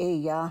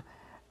igi ya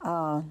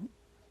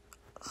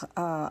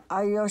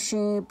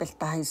ayoshi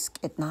beltahisk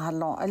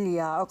etnahalo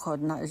alia ako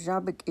na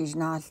jabik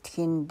ijnal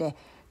tinde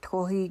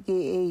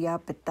twohigi ya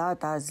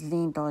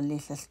betatazli do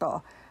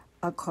lelsto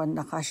ako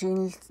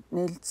nakashin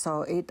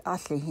nilso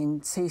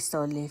allihin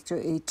seisoli jo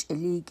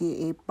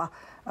ligi pa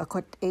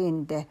akot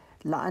ende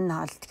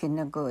laanhalt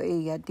kinago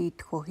ya dit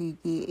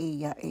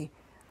kohigi ya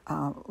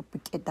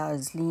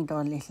upiketaz lindo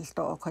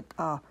lilto akot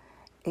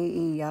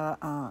ya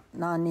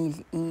nanil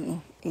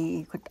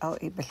kot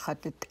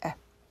belhatet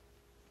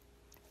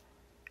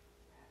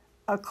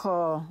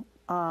ako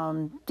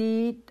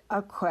dit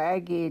ako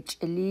agi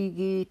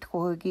ligi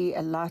kohigi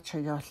alacha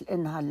yol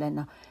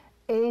inhalena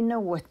ena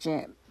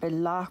wache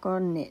Belago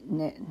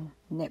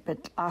ne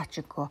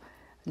betachiko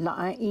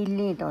la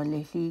ili do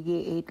le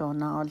ligi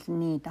donal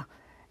nida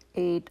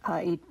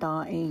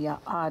ita ya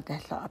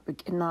adela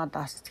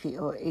bikinadasti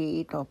o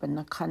do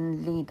ben kan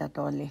lida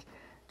dole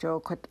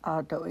jokot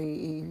ado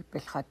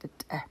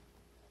belhatet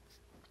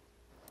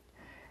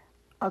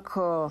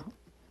ako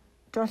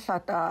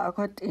josata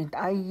akot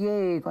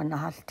aye go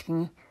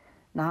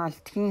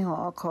nahalti ho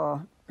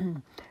ako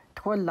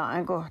tola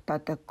ango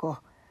tatako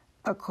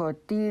ako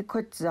di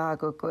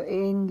kutzago ko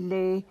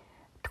le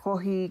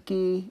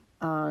twohigi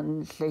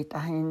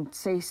letahin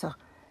seisa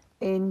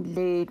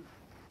le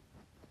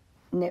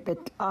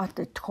nebet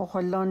ate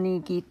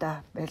twoholoni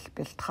gita bel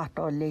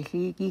trato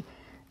lehigi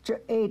jo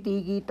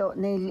edigi do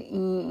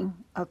nel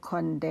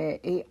akonde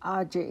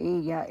aje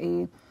ya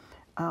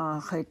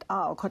het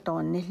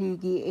koton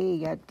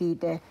nehigi ya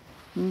dide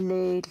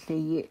le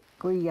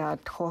kuya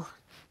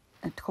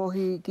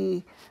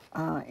twohigi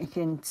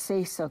ikin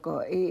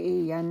seisago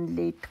yan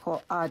late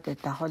ko ade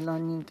ta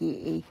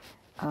holoningi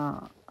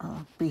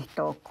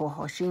bito ko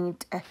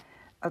hoshint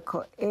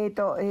ako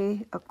do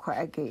ako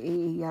age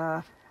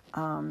ya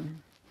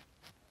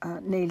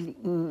nel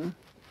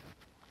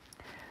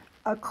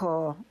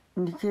ako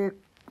nike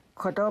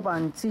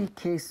kodoban zi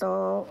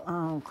keso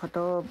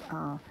kodob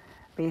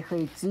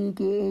behe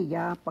zige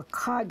ya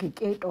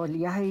bakagi ol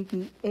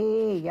yahigi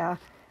ya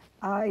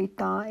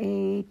aita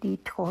di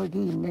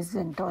thogi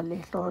nezen dole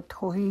lo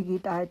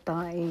thogi da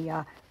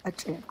ya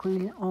ache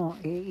kuil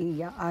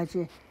ya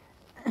aje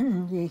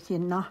ye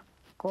hina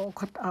ko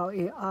kot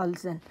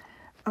alzen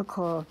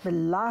ako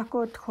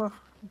belako tho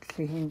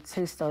lihin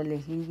sestole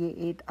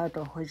higi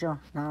ado hojo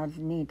na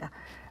nida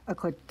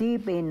ako di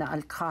ben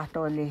al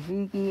khato le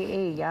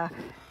higi ya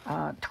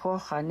tho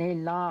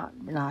khane la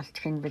na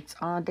thin bits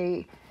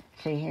ade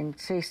lihin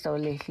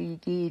sestole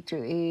higi jo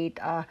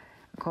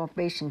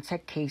Corporation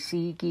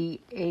Sekesi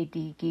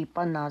gi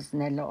panas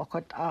nelo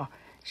okot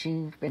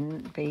shin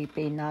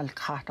benal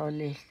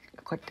khatole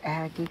okot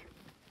agi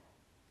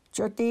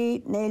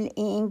jodi nel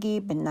ingi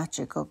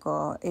benachiko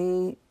go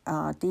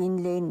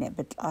din le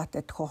nebet at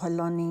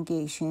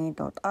thoholoningi shin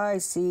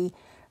 .ic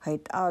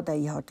het ada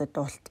yot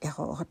dolt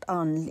hot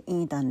an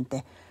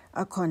indante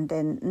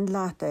akonden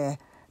late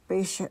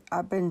besh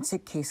aben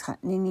sekes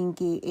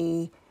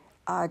ningi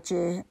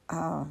aje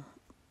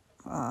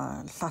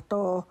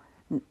lato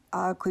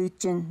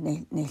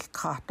kuichin nel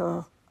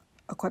khato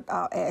akot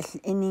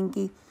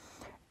iningi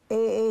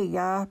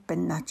ya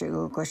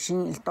benacho go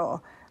shin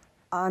to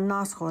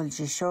anas hol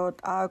jishot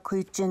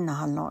kuichin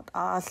halot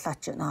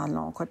lachin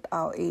halot kot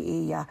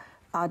ya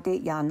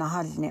ade ya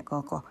nahal ne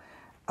go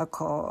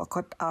ako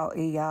kot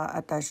ya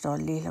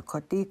atasdoli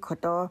koti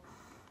koto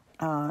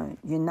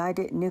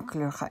United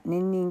Nuclear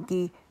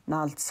ningi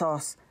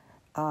nalsos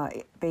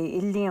be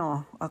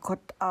ilion akot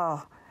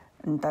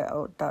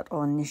that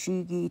on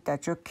nishigi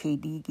tacho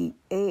kedigi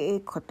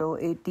koto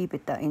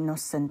dibeta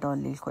innocento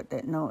lil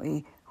kote no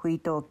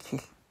huito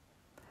kill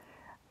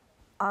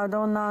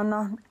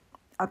adonana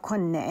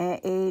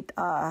akonne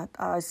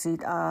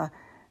asid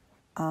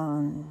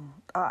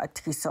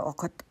atkiso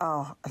okot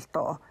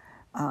alto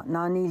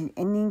nani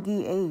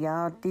eningi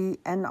ya di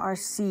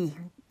NRC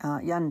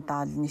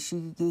yantal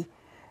nishigi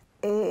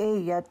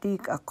ya di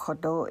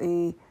akodo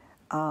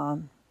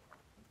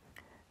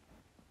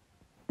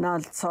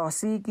nal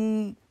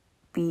sosigi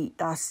bi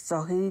das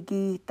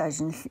sohigi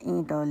tajin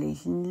indoli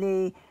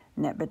le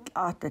nebet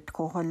atet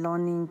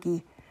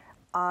koholoningi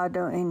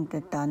ado in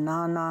de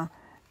tanana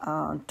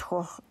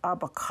toch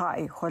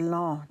abakai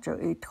holon jo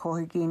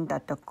thohigin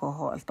dat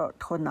kohol to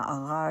thona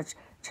agaj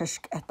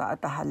chashk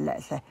eta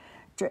halale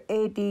jo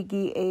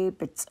edigi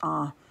bits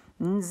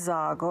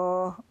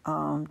nzago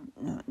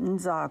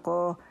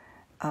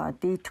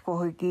dit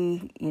kohigi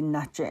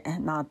inache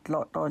nat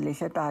loto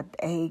lisetat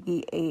egi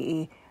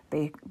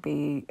be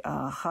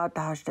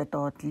hata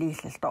dot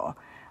liselto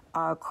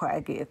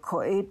ko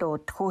edo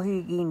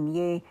thohigin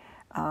ye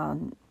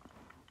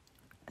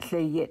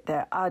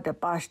leyete ada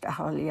pasta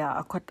holia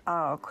akot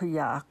a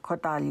kuya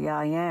kotalia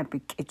ya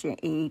bikje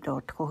e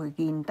do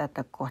trohigin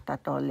data kota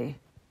dole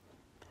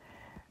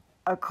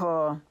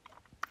ako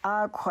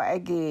a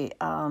kwage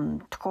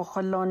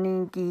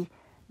troholoningi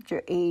jo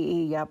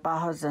e ya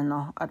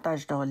bahazano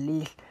ataj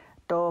dole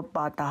do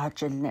bata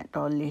hachilne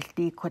dole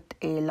di kot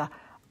ela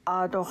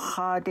ado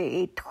hade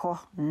e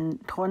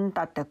ton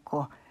data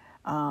ko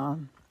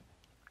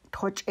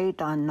troch e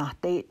da na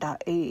data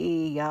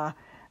e ya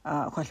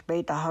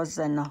Kolbeta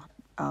Hausen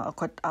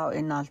kot out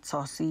in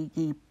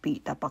Alsosigi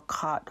beat up a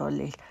cart or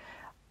late.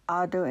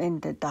 Ado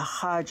in the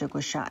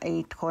Hajagusha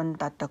 8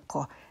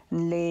 Hondatako,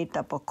 late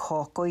up a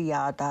coco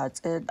yadas,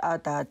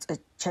 adas a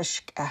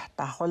cheshk at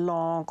the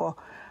holongo,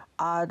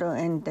 Ado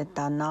in the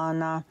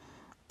Danana,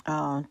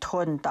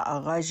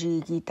 Tonda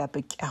Raji gita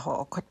big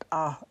eho kot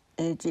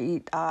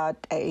eat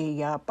at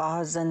a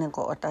bazen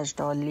go otage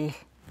dolly.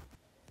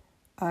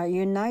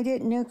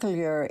 United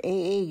Nuclear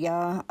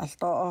ya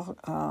alto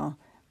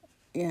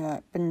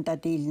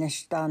bendadil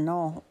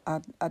nestano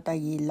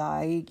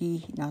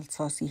atayilaigi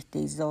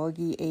nalsosite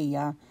zogi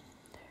ya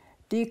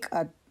dik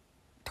at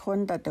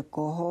tonda de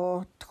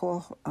goho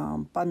tro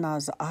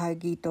panaz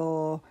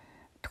agito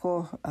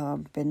tro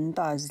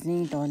bendaz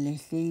lido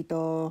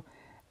lido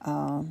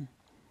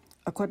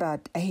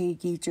akodat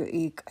ahigi jo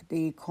ik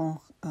de kon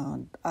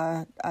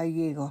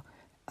ayego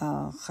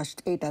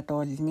khast eta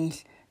dolnil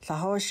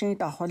lahoshe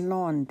da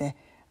hollonde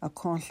a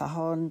kon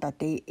lahon da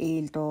de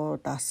eldo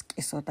dask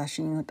iso da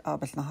shinut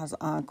abel na has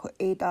an ko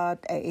edat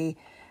e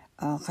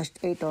khast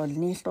eta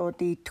nildo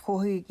di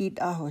trohigit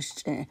a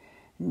hosche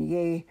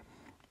nie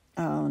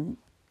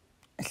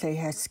le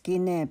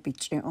haskine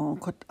biche on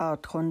kot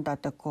out honda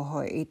da ko ho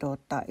edo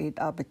da et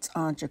abets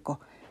anjeko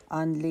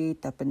anli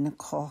da ben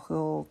ko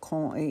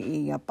kon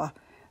ya pa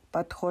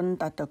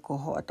honda da ko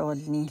ho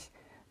dolnil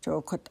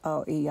jo kot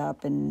out ya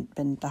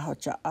ben da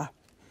hoja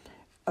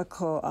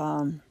ako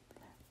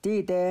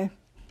de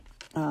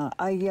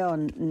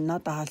ayon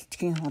nata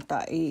haltkin hota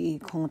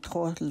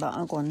control la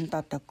angon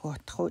data ko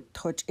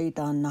troch e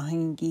da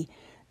nahingi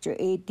jo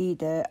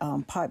de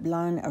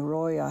pipeline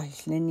arroyo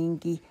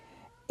leningi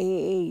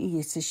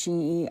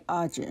yeshin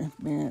aj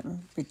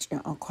bich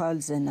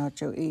kwalzen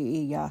jo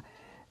ya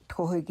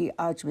trohigi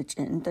aj bich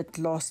intet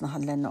los na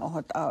halen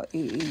hot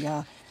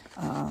ya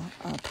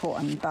to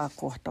anda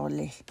ko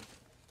tole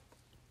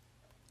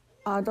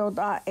ado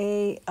da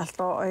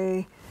alto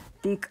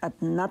dik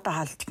at nata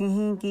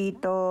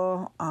haltkingi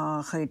do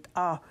khit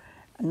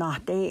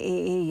nahte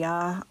ya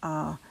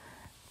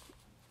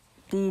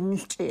di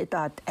nilche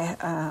dat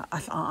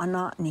al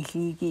ana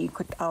niligi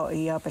kut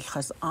ya bel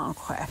khas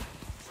kho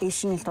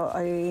ishin to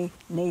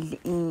nail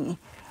in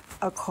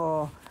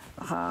akho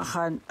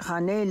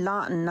khane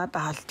la nata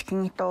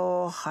haltkin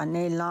to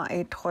khane la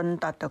thon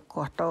ta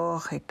ko to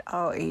khit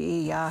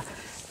ya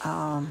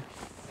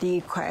di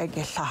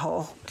kwage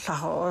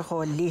laho ho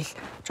lil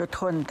jo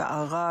thon da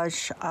agaj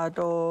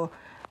ado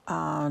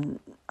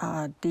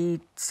di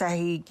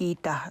sahigi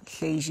ta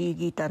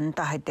lejigi tan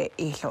ta hete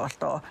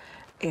to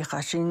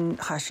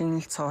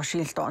khashin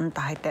social ton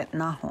ta hete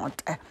na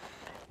hot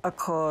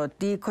akho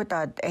di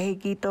kota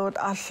egi to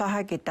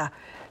alla gita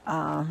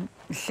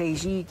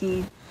lejigi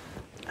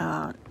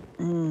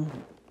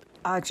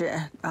aje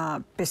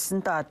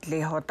besendat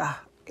le hota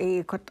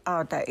kot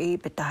ada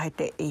beta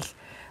hete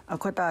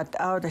akotat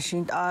out the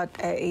shint at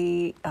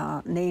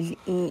nail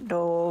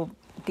do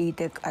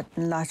didek at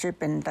lache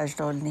pentaj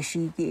dol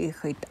nishigi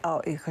khit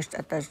khast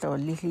ataj dol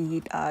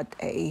lihit at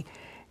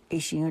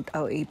shint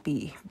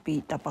bi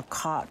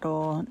tapakha do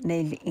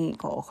nail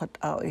ko khat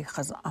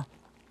khaza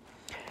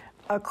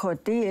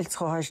akoti il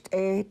khost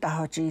ta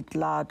hajit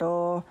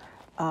lado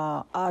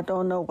I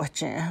don't know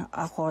what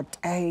akhot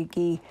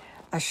gi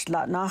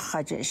ashla na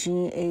khaje shi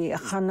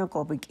khana ko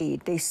bi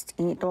test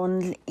don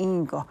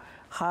ingo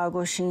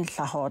hago shin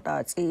lahota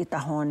ta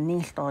hon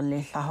nil to le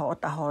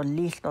lahota hon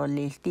lil to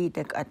le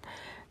tidek at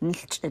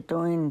nilch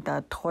doin da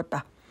thota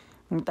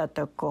ta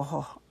to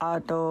ko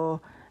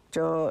ado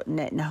jo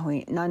ne na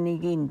hui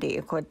nanigin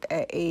de kot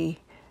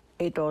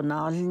do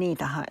nal ni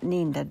da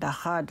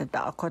ha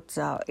da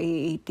kotza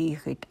di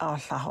hit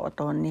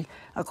lahota ni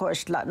ako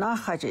shla na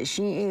khaje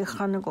shi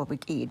khan ko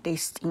bi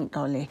test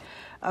to le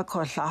ako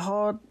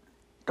lahot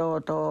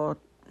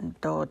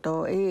do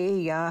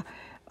ya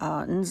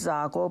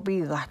nzago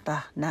bigata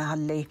na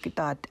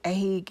halekitat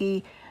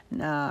ehigi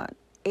na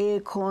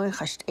coin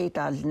khast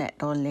etal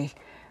netole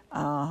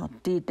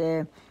tide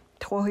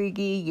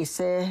trohigi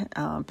yese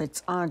bits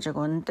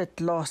anjagon tet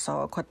losa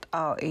kot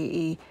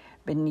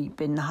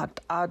ben hat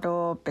ado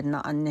ben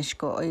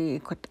anishko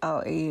kot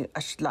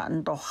ashlan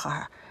doha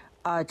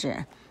aje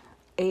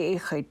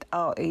khit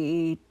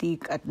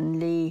tik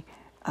atli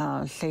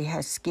le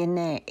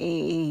haskine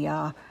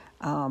ya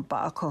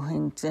ba ko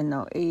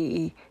hinzeno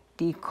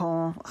di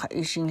kon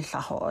ishin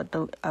laho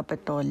do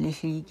abeto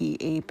lihigi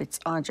bits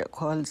anja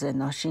calls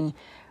na shin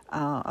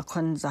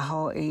akon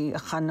zaho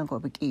khan go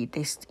bi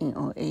test in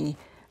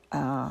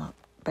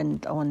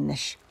bend on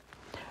nish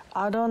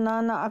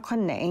adonana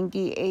akon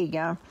engi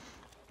ya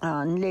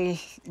nle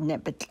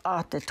nebet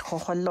atet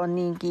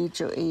khokholoningi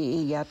jo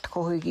ya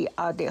tkohigi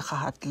ade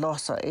khat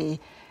loso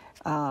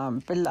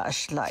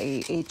belashla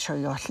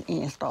choyol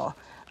ilto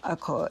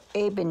ako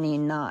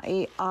ebenina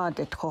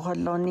ade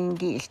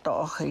tkoholoningi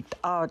ilto khit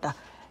ada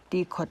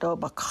di khodo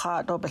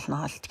bakhado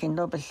belnalt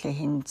kindo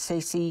belhin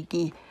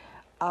sesigi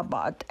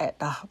abat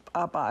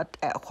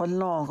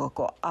kholongo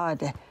ko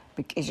ade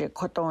bikje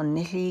khoton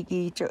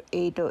niligi jo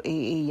edo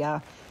ya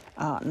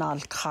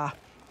nalkha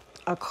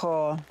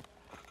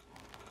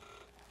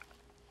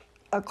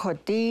ako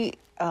di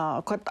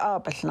kot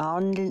abel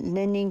naun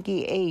neningi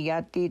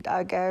ya dit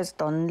agas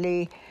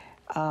donli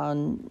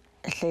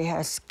le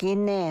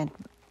haskine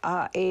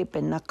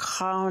ben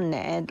crown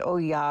and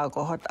ya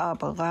go hot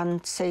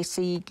abagan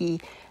sesigi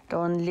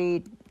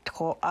donli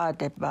tro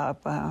ade ba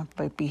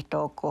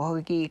bito ko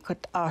gi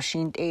kot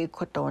ashin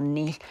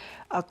kotoni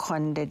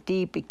akonde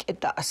di big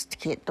etast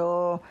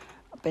keto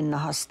ben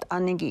hast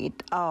anigi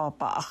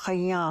ba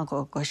khaya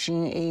go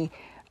shin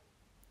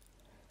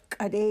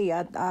ade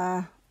ya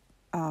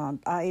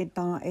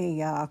aitang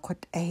ya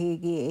kot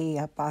hegi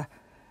ya pa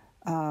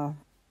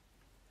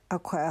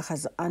akwa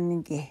khaz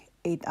ange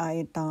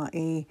aitang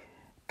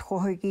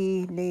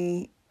thogi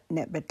le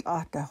nebet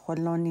ata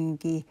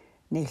holoningi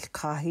nel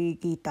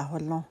khahigi ta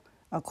holon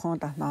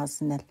akonda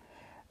nasnel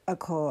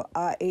ako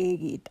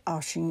egi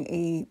ashin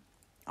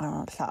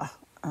la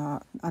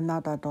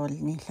another dol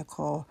ni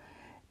lako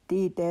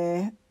di de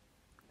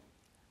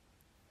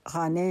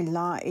rane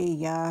la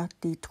ya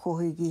di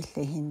thogi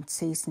le hin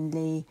season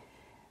le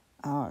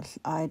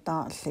I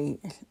don't see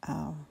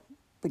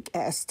big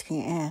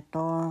estri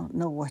to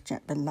no watch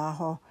at the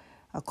laho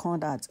a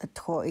condat a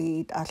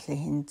toy atli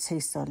hin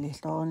sisoli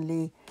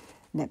lonely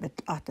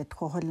nebet at the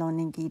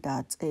toholoningi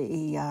that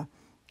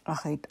a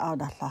hate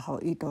ada laho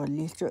idol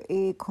licho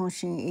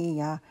conshin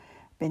ya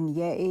ben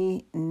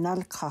ye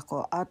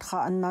nalkako atra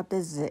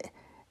another ze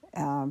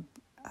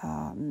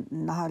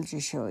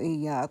nahaljisho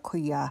ya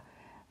kuya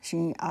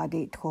she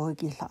adi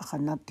togi la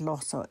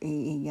loso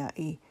ya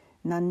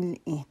nan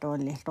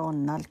itole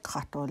ton nal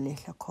khatole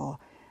lako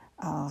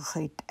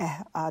khit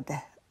ade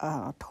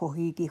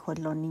thohigi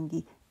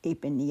holoningi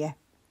ebenie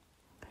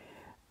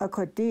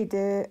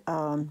akodide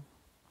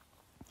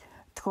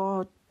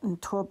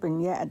to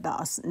benye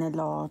das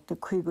nelo de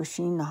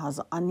krigoshin has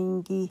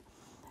aningi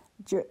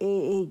jo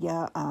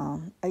ya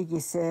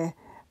ayise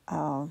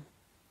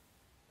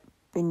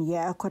benye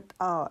akot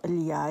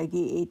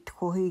liagi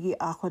thohigi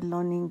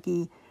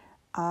holoningi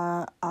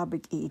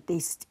abiki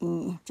test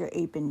in jo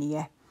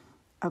ebenie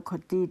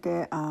akodide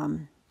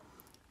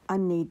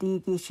annidi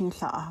gishin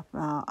la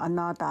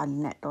anadal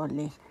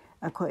netole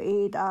ako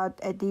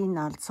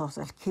adinal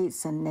social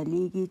kids and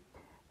neligi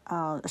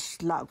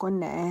shla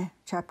gonne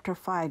chapter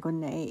 5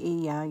 gonne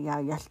ya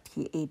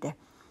yalti ede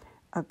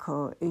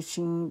ako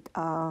ishin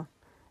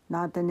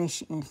nadanish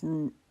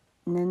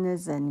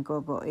nenezen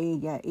gogo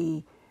ya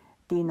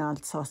dinal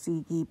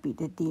sosigi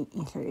bidedi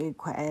in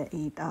kwa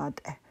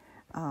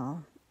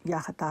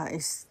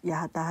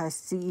yahata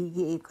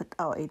hasigi ikot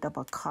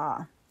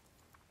bakha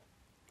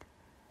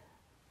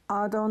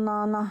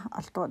adonana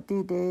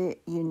altoti de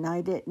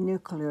United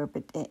Nuclear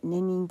bit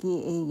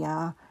neningi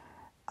ya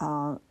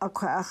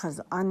akwa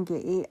akhaz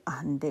ange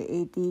ande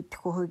di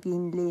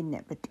thogin le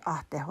nebet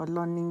ahte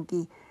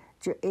holoningi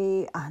jo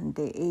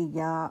ande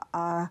ya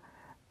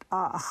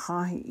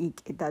ha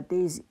ik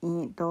dates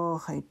in do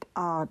hait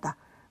ada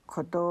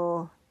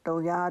kodo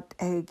doyat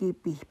egi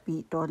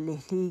bi do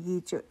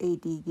lehigi jo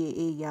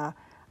edige ya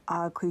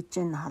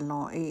kitchen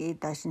halon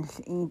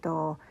dashin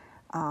do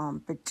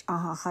bit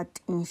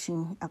hat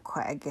inshin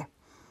akwage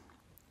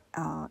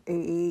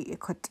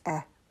ikot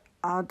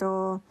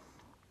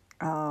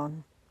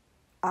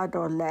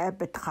ado le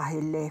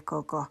betrahile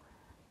koko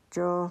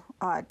jo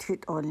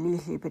tit o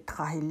lihi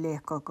betrahile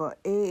koko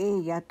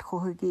ya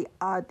thogi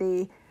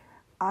ade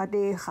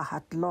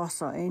hat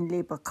loso en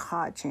le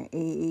bakhache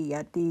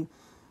ya di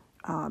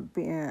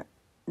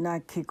na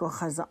kiko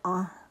khaza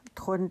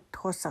thon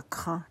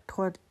thosakha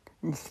thod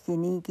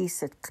nilkinigi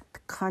set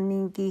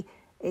khaningi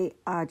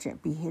aje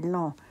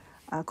bihilon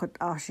akot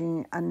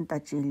ashin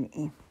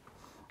andajili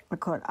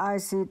akot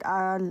asid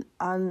al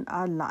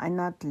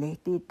lainat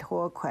leti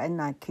tho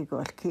khana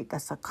kigol kita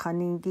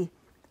sakhaningi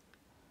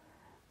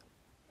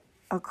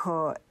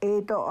ako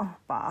edo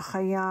ba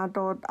khaya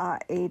dot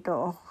edo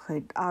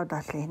khit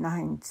adale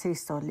nahin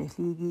sisole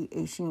ligi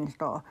eshin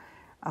to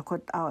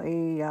akot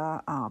ya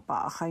ba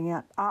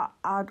khaya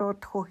ado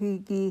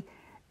thohigi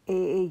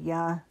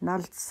ya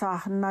nal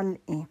sahnal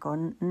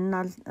ikon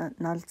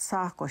nal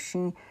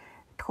sakoshin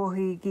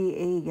thohigi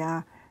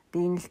ya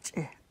dinch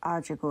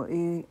ajago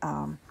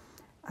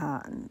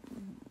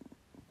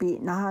bi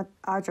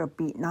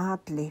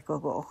nahat le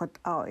go hot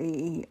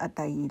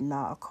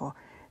atayila ko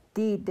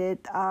di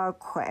det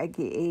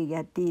khwagi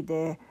ya di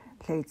de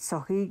le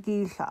sohigi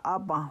la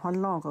aba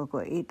holong go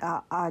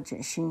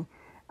ajin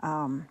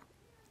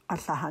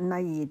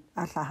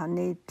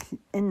Allahane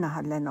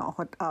inhalena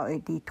hot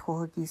di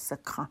thogi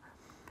sakha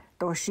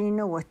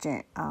doshino wache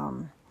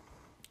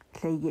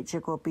le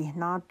yechego bi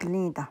not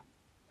linda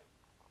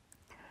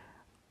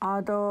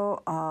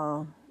ado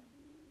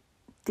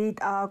dit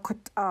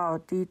kut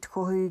dit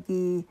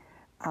kohigi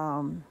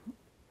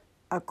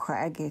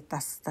akwage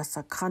tas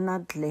a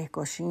kanad le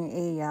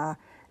goshin ya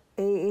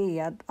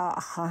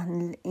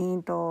hanl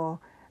into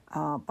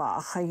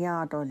ba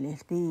khayado le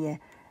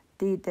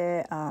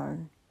de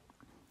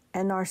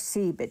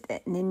NRC bit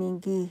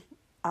niningi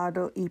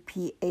ado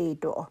EPA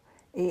do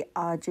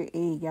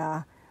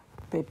ya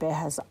bebe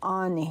has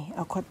ani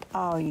akot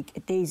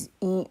ik days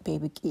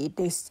baby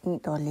days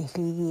do le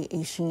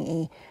li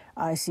shin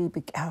IC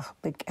big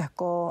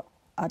ko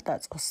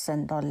atats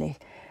sendole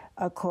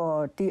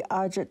ako di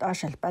ajet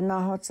ashal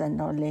panahot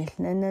sendole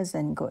nenes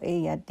and go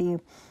ya di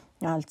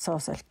also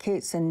sel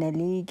kits and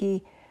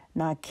neligi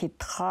na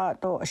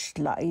kithato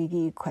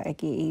shlaigi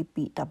kwagi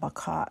bi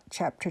tabaka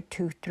chapter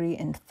 2, 3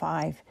 and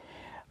 5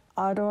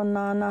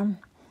 adonana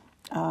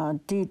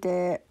di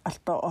de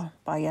alto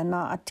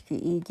bayana atki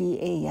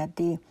igi ya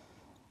di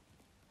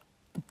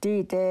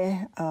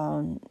de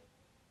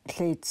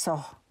leitso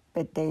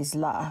bedes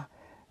la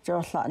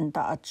jolla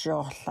anda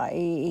jolla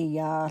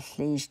ya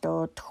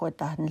leisto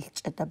thotan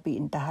cheta bi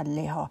inda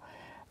halleho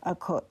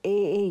ako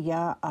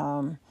ya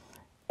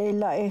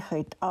ela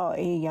hit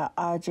ya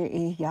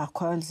aje ya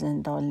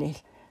kolzen dole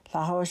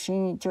la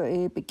hoshin jo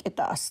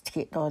biketa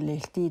astki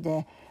dole di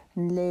de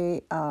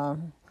le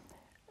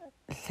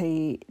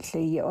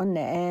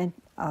one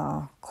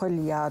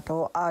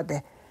koliado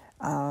ade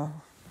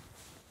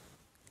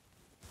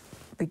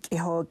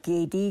bikiho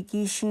gedi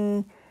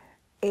gishin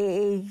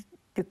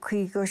the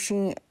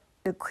quigoshin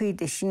the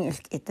quidishin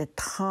at the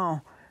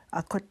town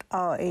I could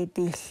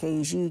di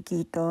leji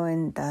gito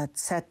and that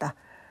seta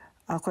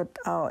I could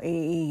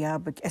ya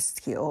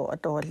bikeski o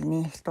adol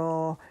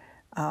nilto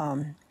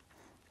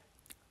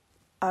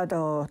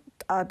ado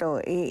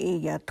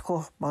ya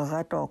tro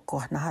bagato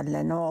ko na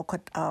haleno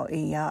could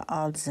ya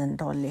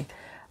alzendoli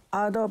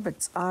ado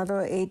bits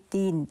ado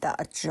 18 da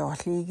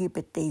joligi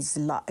bites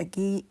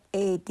lagi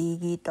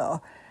digi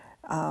to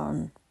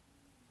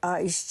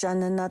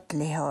isjananat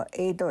leho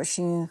do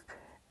shin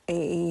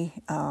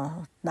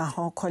na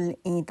hokol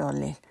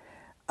idole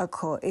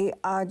ako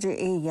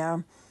aje ya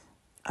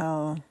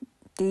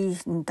di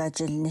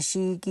ndajil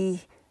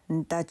nishigi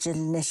ndajil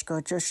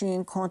nishko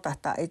joshin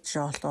kontata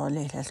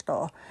jolole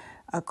lesto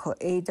ako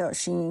do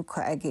shin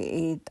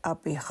kwage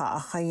abi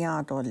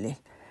khayadole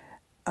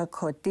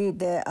ako di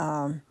de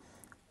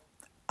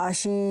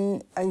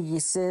ashin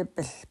ayise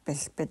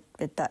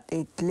betat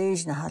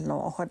lej na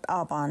halo hot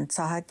aban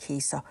saha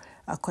kisa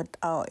akot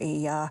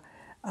ya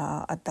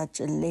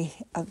atachelle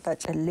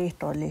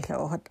to le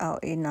hot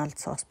inal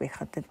sos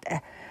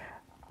behatet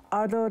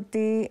ado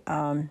di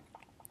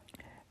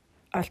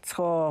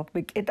also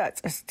bigetat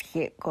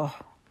stiko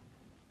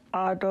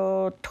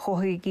ado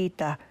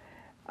thohigita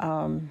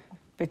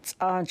bits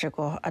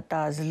ajago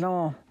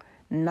atazlo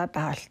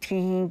natal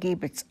tingi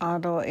bits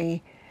ado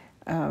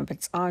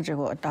bits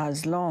ajago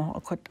atazlo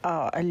akot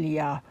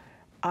alia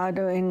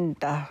ado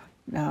inda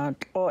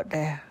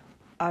de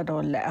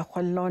ado le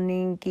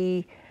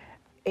kholoningi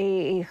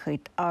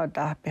hit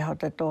ada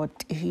behata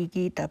dot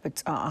higi da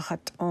bits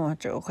hat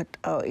jo khot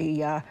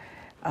ya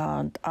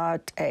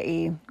at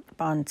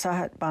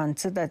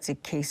bansa that's a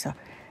case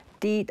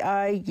did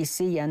you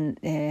see an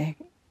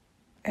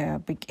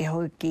big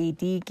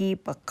digi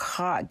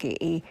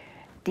bakage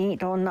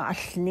did on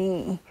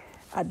asli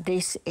at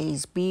this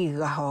is big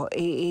ho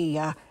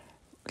ya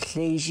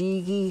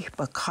lejigi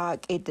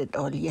bakage it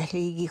all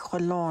yeligi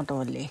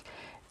holondole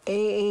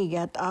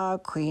yat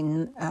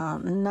queen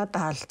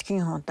natal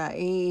kin honta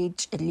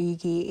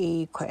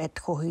ligi quet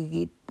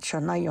hoigi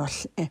shonayol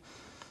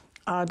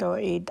ado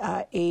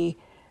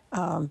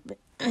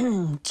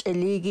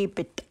ligi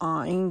bit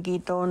ingi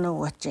dono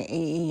what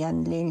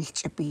yan lil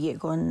chipi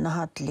gon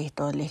hat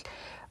little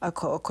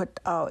ako kut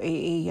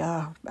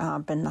ya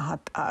ben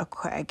hat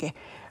aquage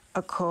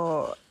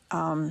ako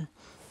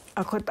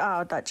akot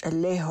that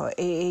leho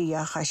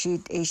ya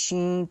hashit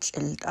shin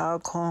chil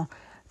ko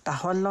ta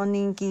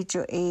holoningi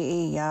jo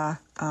ya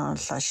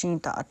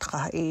sashin ta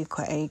atra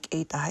ko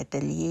ta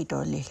hateli do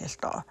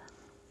lilto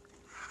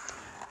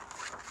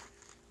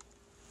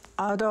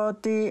ado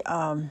di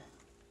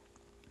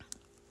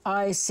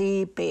I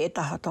see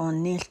beta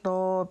haton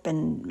nilto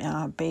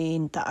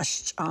ben ta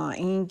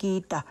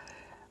ingi ta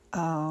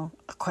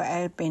ko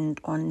ben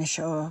on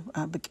show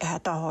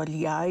hata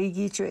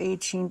holiai jo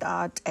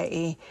at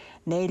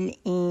nel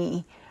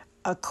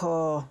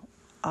ako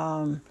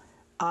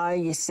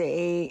I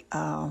say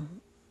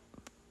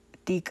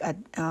dik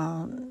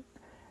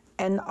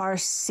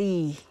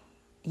NRC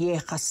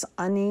yekas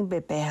ani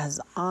bebehas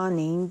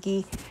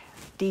aningi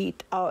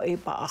dit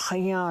ba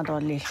khayado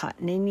li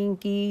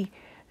khaningi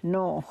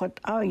no hot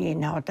ye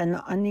now then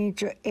ani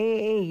jo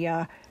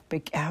ya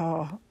big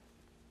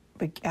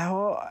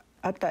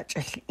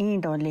attach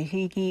indo le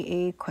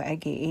higi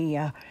kwage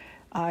ya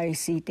I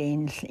see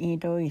den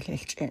indo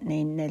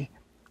ilchnenel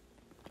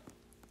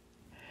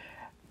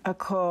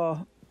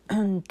ako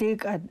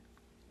dig at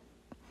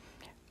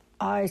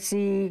I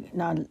see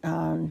na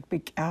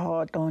big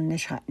don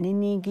nisha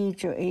ninigi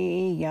jo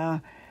ya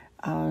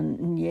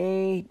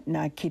Ye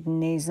na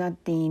kidneysa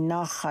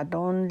tina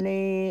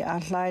khadonle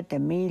ahlai te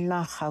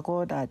mila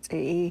khagodat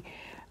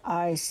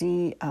I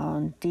see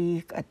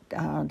di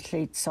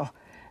leitso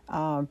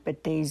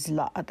betes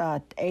la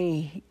adat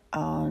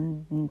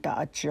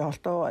da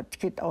jolto at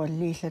kit o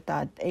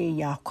lihlatat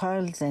ya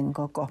kwalzen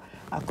gogo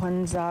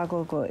akwanza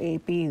gogo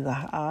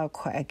biga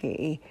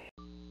kwage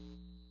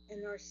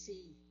NRC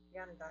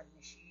yanda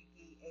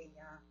nishigi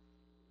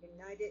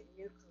United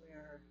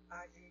Nuclear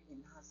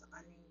Agreement has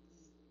aningi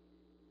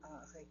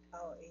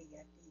rekao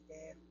yati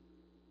de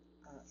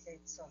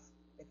leitso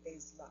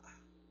betes la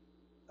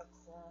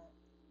akon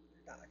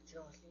da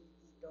jolli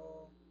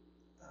do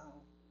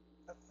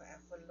akwa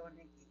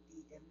afolonik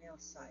di de mill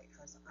site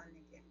has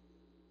anige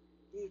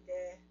di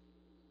de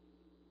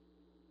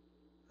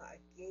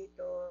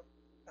hagedo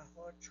da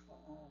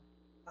hocho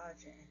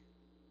aje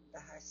da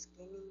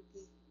haskinning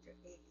di to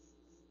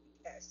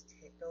est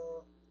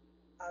hedo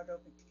ado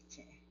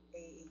bikiche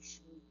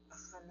shi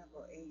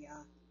akhanago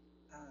ya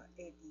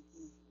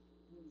edigi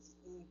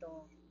ido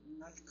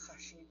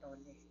nalkashi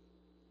dole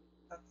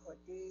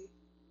akodi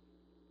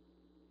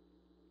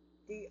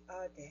di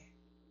ade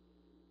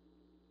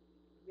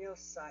mill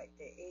site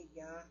de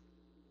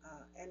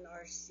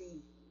NRC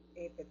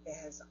bebe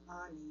has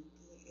ani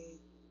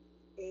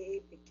di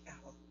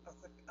bikaho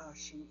akot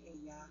ashin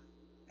ya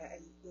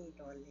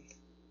idole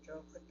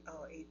jokot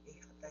be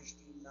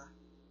khatashila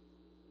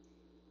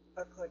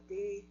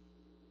akodi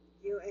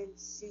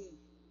UNC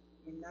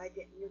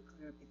United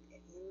Nuclear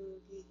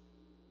ingi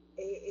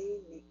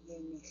ni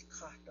yeni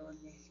khato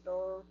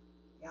lesto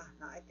ya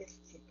na idel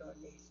kito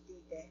lesti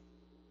de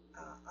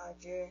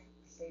aje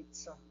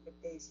leitso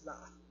betes la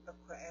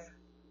akwa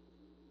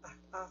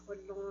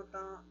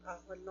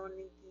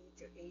aholoni ki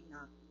jo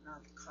na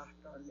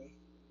khato le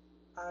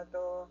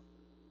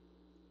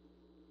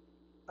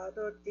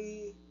ado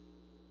di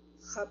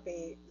khabe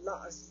la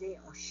azli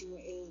oshin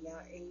ya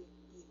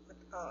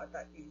ikot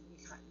da di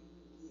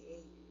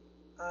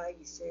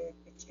khani se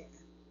peche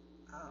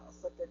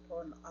khotet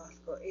on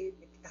asko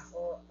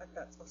bitaho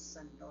atat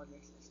osan dole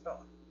sto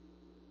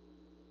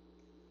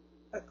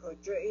ako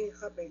jo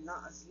khabe la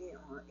azli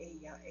on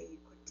ya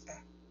kot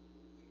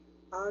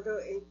ado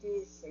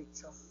eti se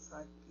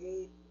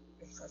tsokhagi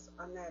because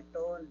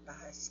anadon da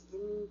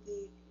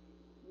haskingi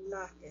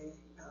la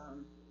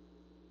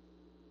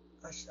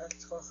ashal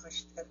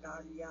tsokhash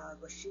dalia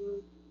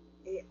goshin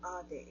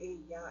ade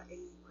ya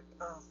kot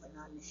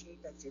khana nishi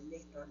da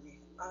jeleto le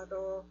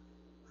ado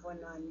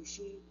khana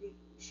nishi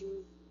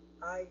shi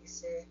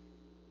se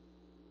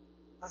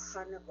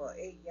akhana ko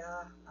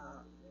ya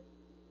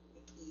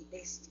iki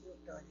desti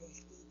do le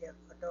de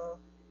kodo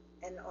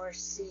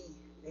NRC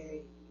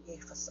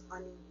khas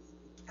ani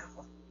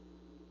aho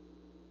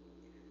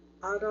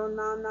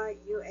Aronana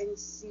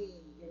UNC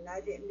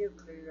United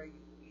Nuclear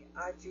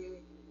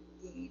aji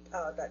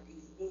that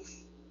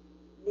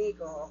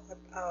nigo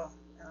hot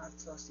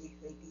so si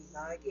di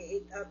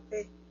lagi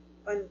ape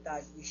panda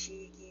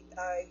yishigi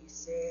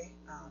se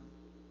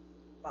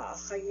ba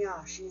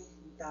khaya shi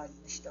da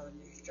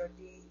stone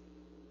jodi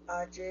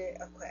aje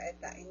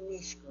akwata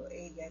inishko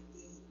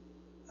yati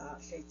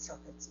late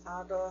sockets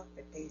ado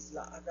betes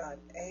la ada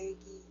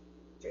egi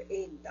jo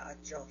da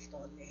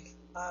jostone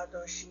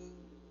ado shi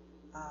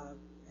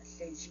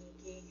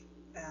lejingi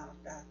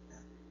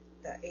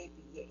da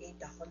ebi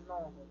da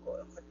hono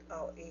go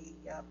khot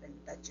ya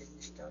ben da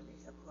jilstone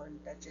sa kon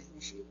da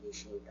jilnishi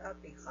shi da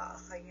bi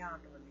khaya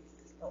do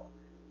listo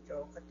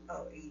jo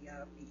khot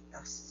ya bi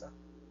assa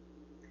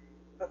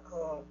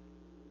ako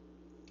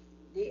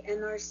the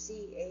NRC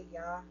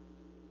ya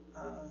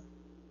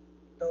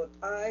dot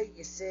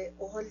yese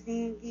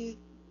oholingi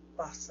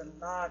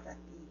basalada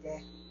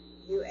de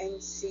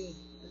UNC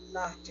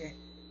latte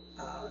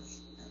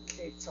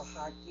so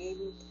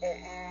hagin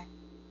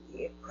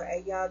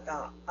kwaya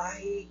da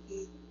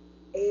ahigi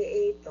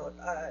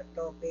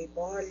dot be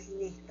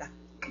bolni da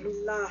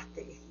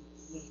latte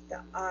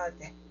hita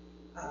ade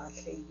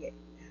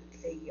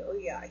leye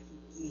oya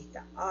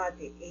hita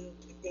ade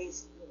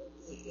kites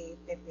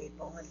pepe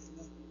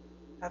bolni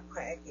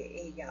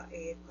akwage ya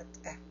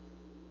kot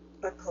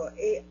ako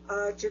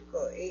aje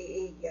ko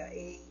ya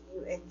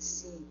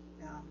UNC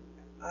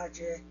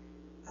aje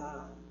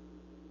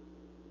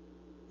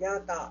ya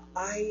da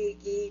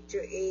ahigi jo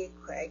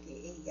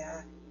kwage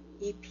ya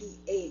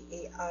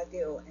EPA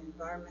adeo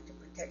Environmental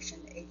Protection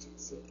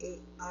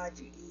Agency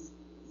aje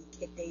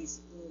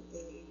kites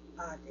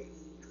ade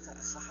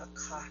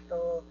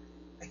khakato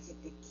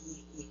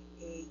akitiki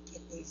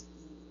kites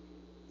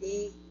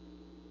the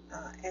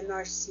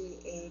NRC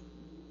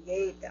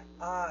ye da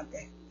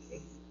ade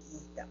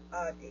da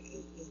ade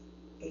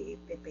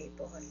pepe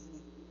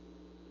bohalni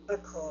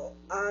ako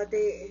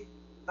ade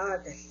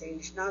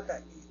stage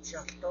nada di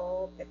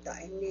jolto beta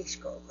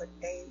inishko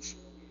khotation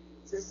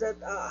zat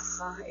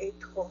kha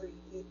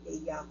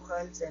khohi ya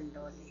khal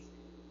zendoli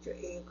jo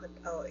khot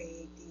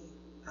di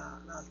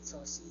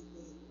also si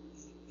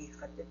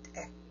khatet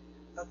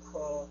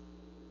ako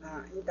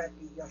inda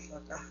di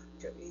yoshota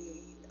jo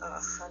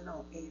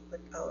khano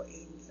khot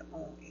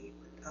on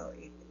au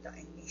ipita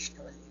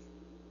initially.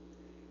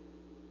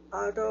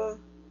 Ado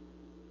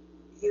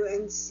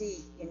UNC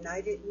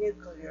United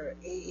Nuclear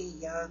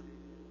ya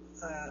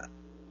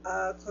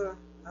ako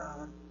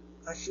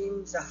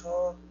Hashim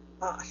Zaho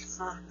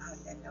Alkhan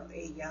haleno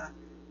ya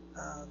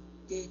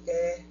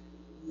dide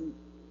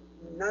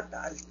not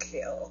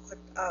al-cleo okot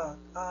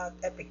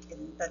epic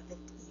in that it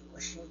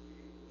washin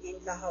in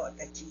laho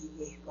that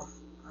ye ko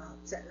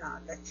setna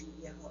that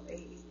ye ho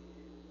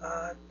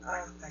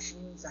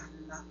Hashim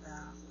Zahna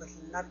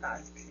not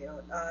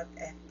al-cleo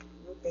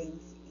no thing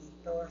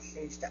to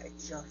says that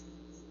it's your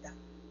hida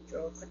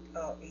jo kot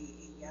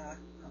ya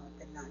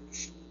the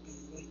nanishi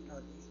de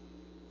to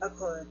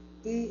ako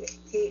di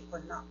ke ko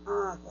na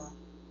ako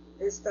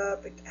is the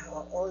big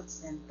how old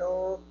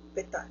sendo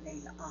beta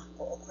nila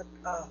ako okot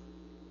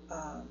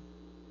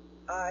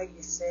I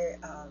say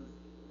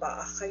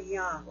ba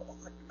khaya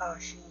okot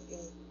shi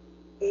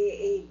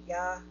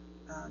ya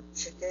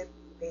chete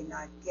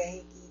bena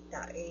gehi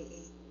ta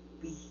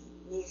bi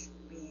ni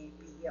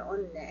bi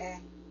on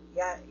ne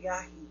ya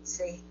hi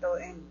say to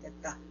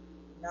entata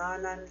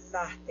nanan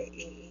lahte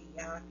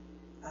ya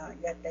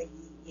ya ta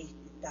yi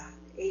ta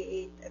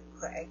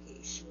ko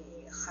ake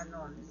shi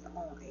khanon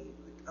on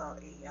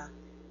ya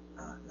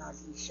na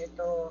li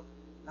sheto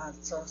na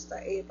sosta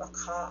ba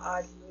kha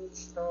ali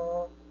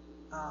sto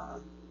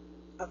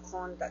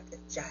akon that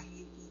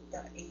jahi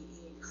ta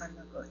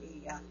khanago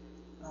ya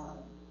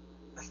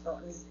asto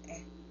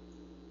ni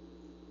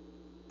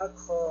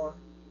ako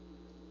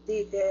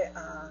dide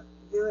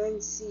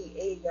UNC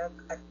yak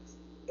at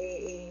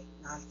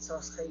na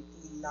sos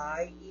khiti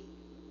lai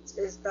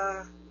is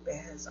da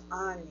behaz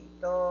ani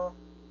to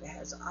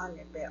behaz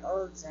ani be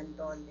all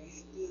zendo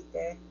lehti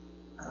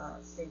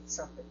sit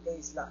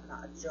softes la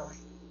na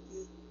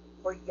johi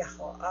ko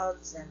yaho al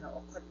zen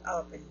okot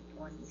abel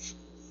tonish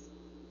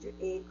to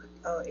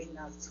kut in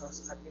al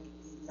sos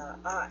khiti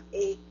la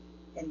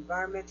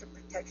Environmental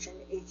Protection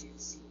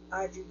Agency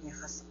aju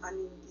yahas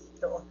ani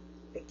to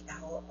big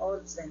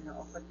all zen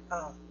okot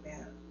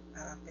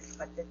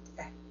بالخدت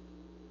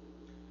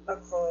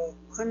أكو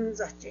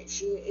خنزة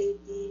شيء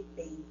دي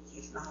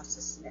بيجي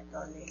ناس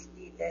نتالي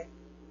دي ده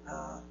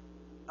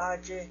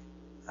أجي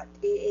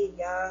هت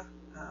يا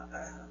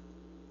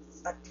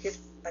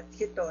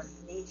أتكتون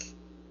نيل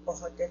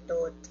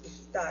بهدتو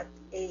تهداد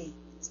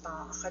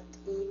خت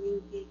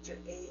إني جو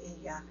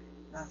يا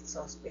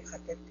ناسوس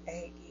بخدت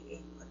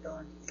جي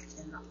كدون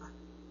هلنا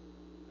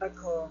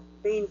أكو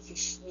بين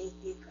كشني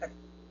كت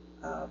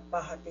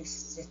bahadis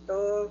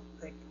seto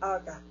kut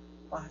ada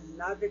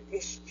bahanagit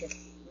iskil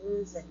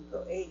nzengo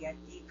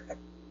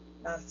dikat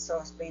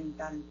nalsos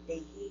bendan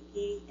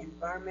dehigi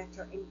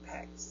environmental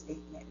impact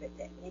statement with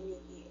the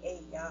NEA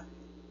ya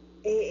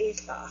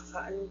la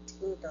khan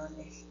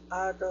tindonis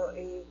ado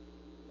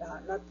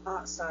not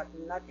outside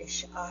not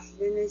ish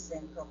ahlin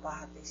zengo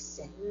bahadis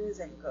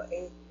zengo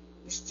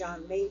is John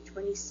May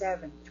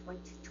 27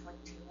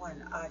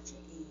 2021 aji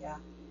ya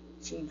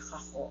chin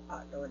khaho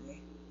adole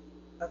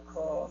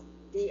ako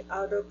di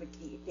ado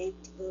biki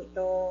date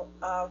ito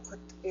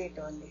kot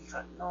ito li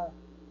no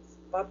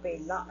pape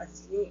la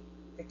asli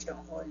the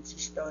hol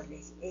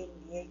story in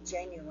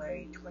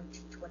January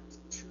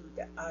 2022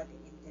 the adi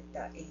into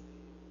the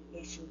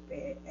issue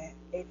pe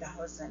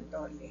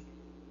 $8,000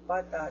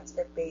 but that's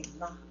a pay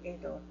la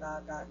ito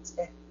that's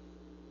a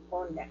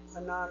on ne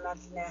kanana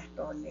ne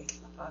dole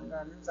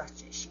anan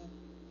zachi shin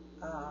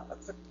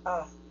akot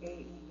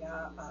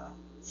ya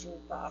shin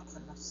ba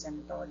kana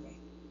sen dole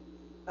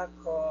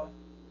ako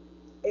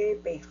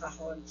be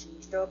hahol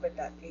jisto but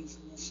that is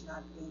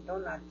not in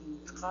dona di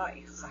kha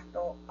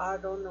khato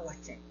adon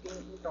wachen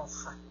in do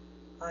kha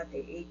ade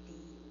 80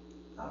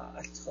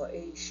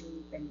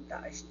 association benda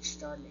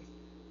istole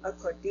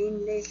ako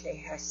din le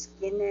has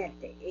skine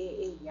de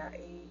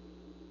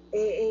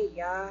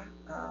ya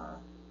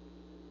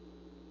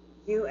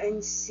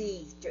UNC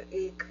to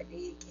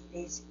kadi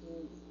kites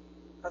in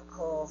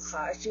ako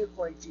khashi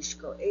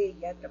koljisko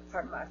ya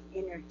Department of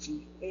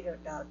Energy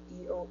da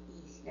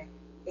DOE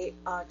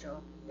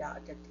ajo ya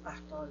det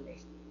ahtole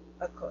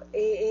ako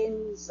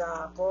en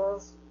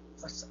zago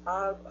was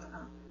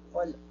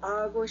wal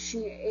ago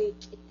shi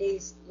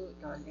kites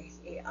dole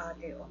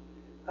adeo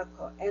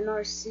ako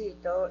NRC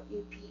do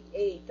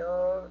EPA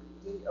do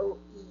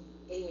DOE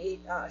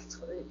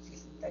so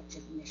that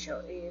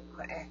definition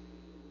ko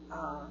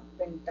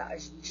benda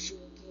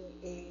ajnishiki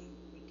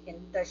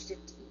industry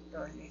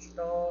dole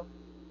do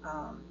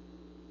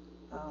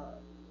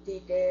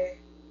dide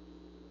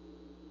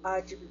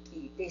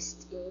Ajibiki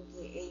based in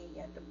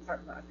the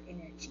Department of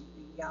Energy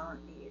beyond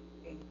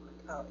a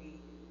kutao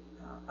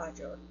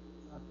ajo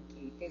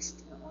biki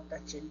based on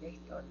that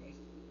later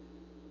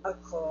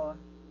ako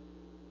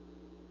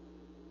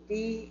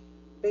di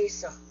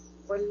base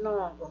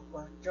holongo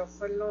ko jo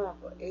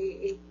holongo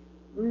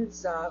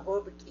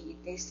nzago biki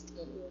based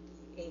in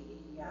the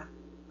ya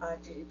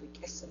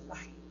ajibiki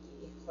salahi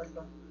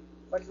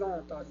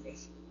holon dole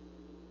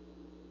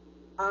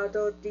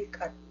ado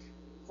dikat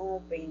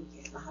hoping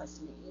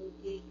has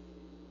me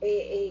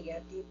ya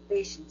the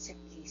patient sick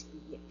case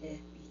be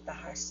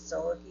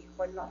taharsogi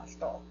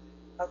honalto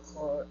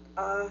ako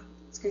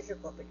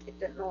skilko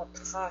bit no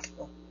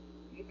tkhalo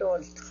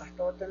idol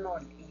tkhalo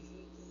denol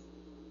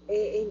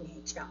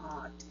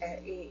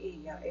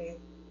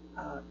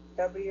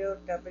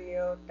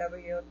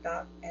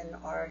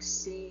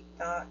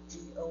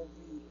www.nrc.gov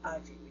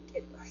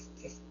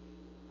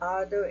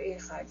Ado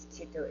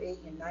kito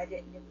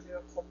United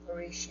Nuclear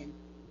Corporation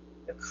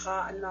the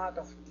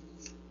Ka'anado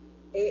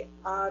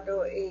ado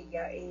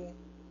ya ni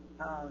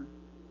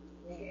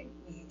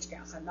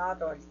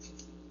Kanado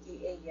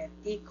ya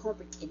diko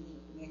bikini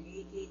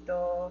niligi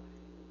do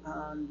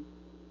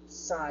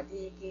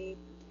sadigi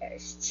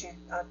eschen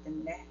at the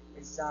net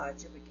bizarre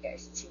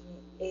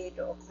bikeshini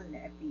do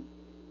konebi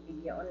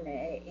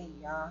yone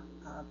ya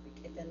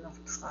bikete no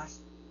tras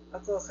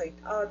ako khait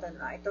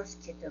adan I dos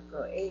kito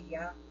go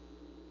ya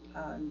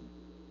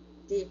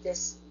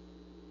this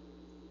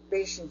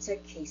patient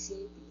said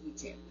Casey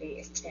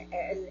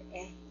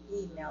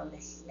email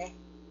listener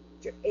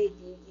to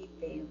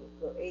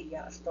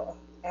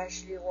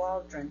Ashley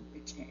Waldron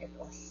between it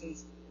or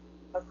his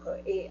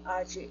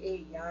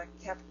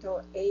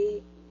capital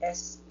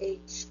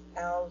ASHLY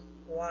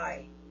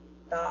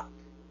dot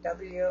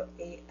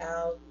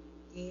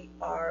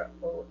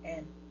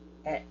WALDRON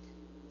at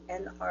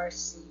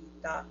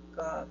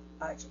NRC.gov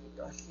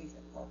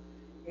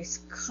is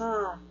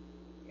calm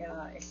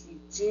if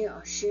you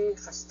she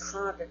has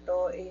started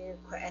to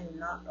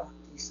not of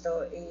this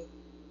to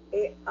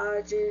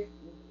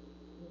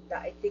da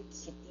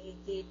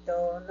kitty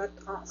to not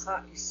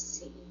is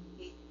see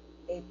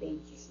a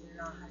basis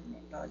na han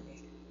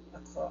dolly a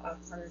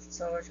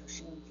consort of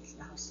shinges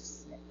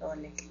houses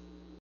dolly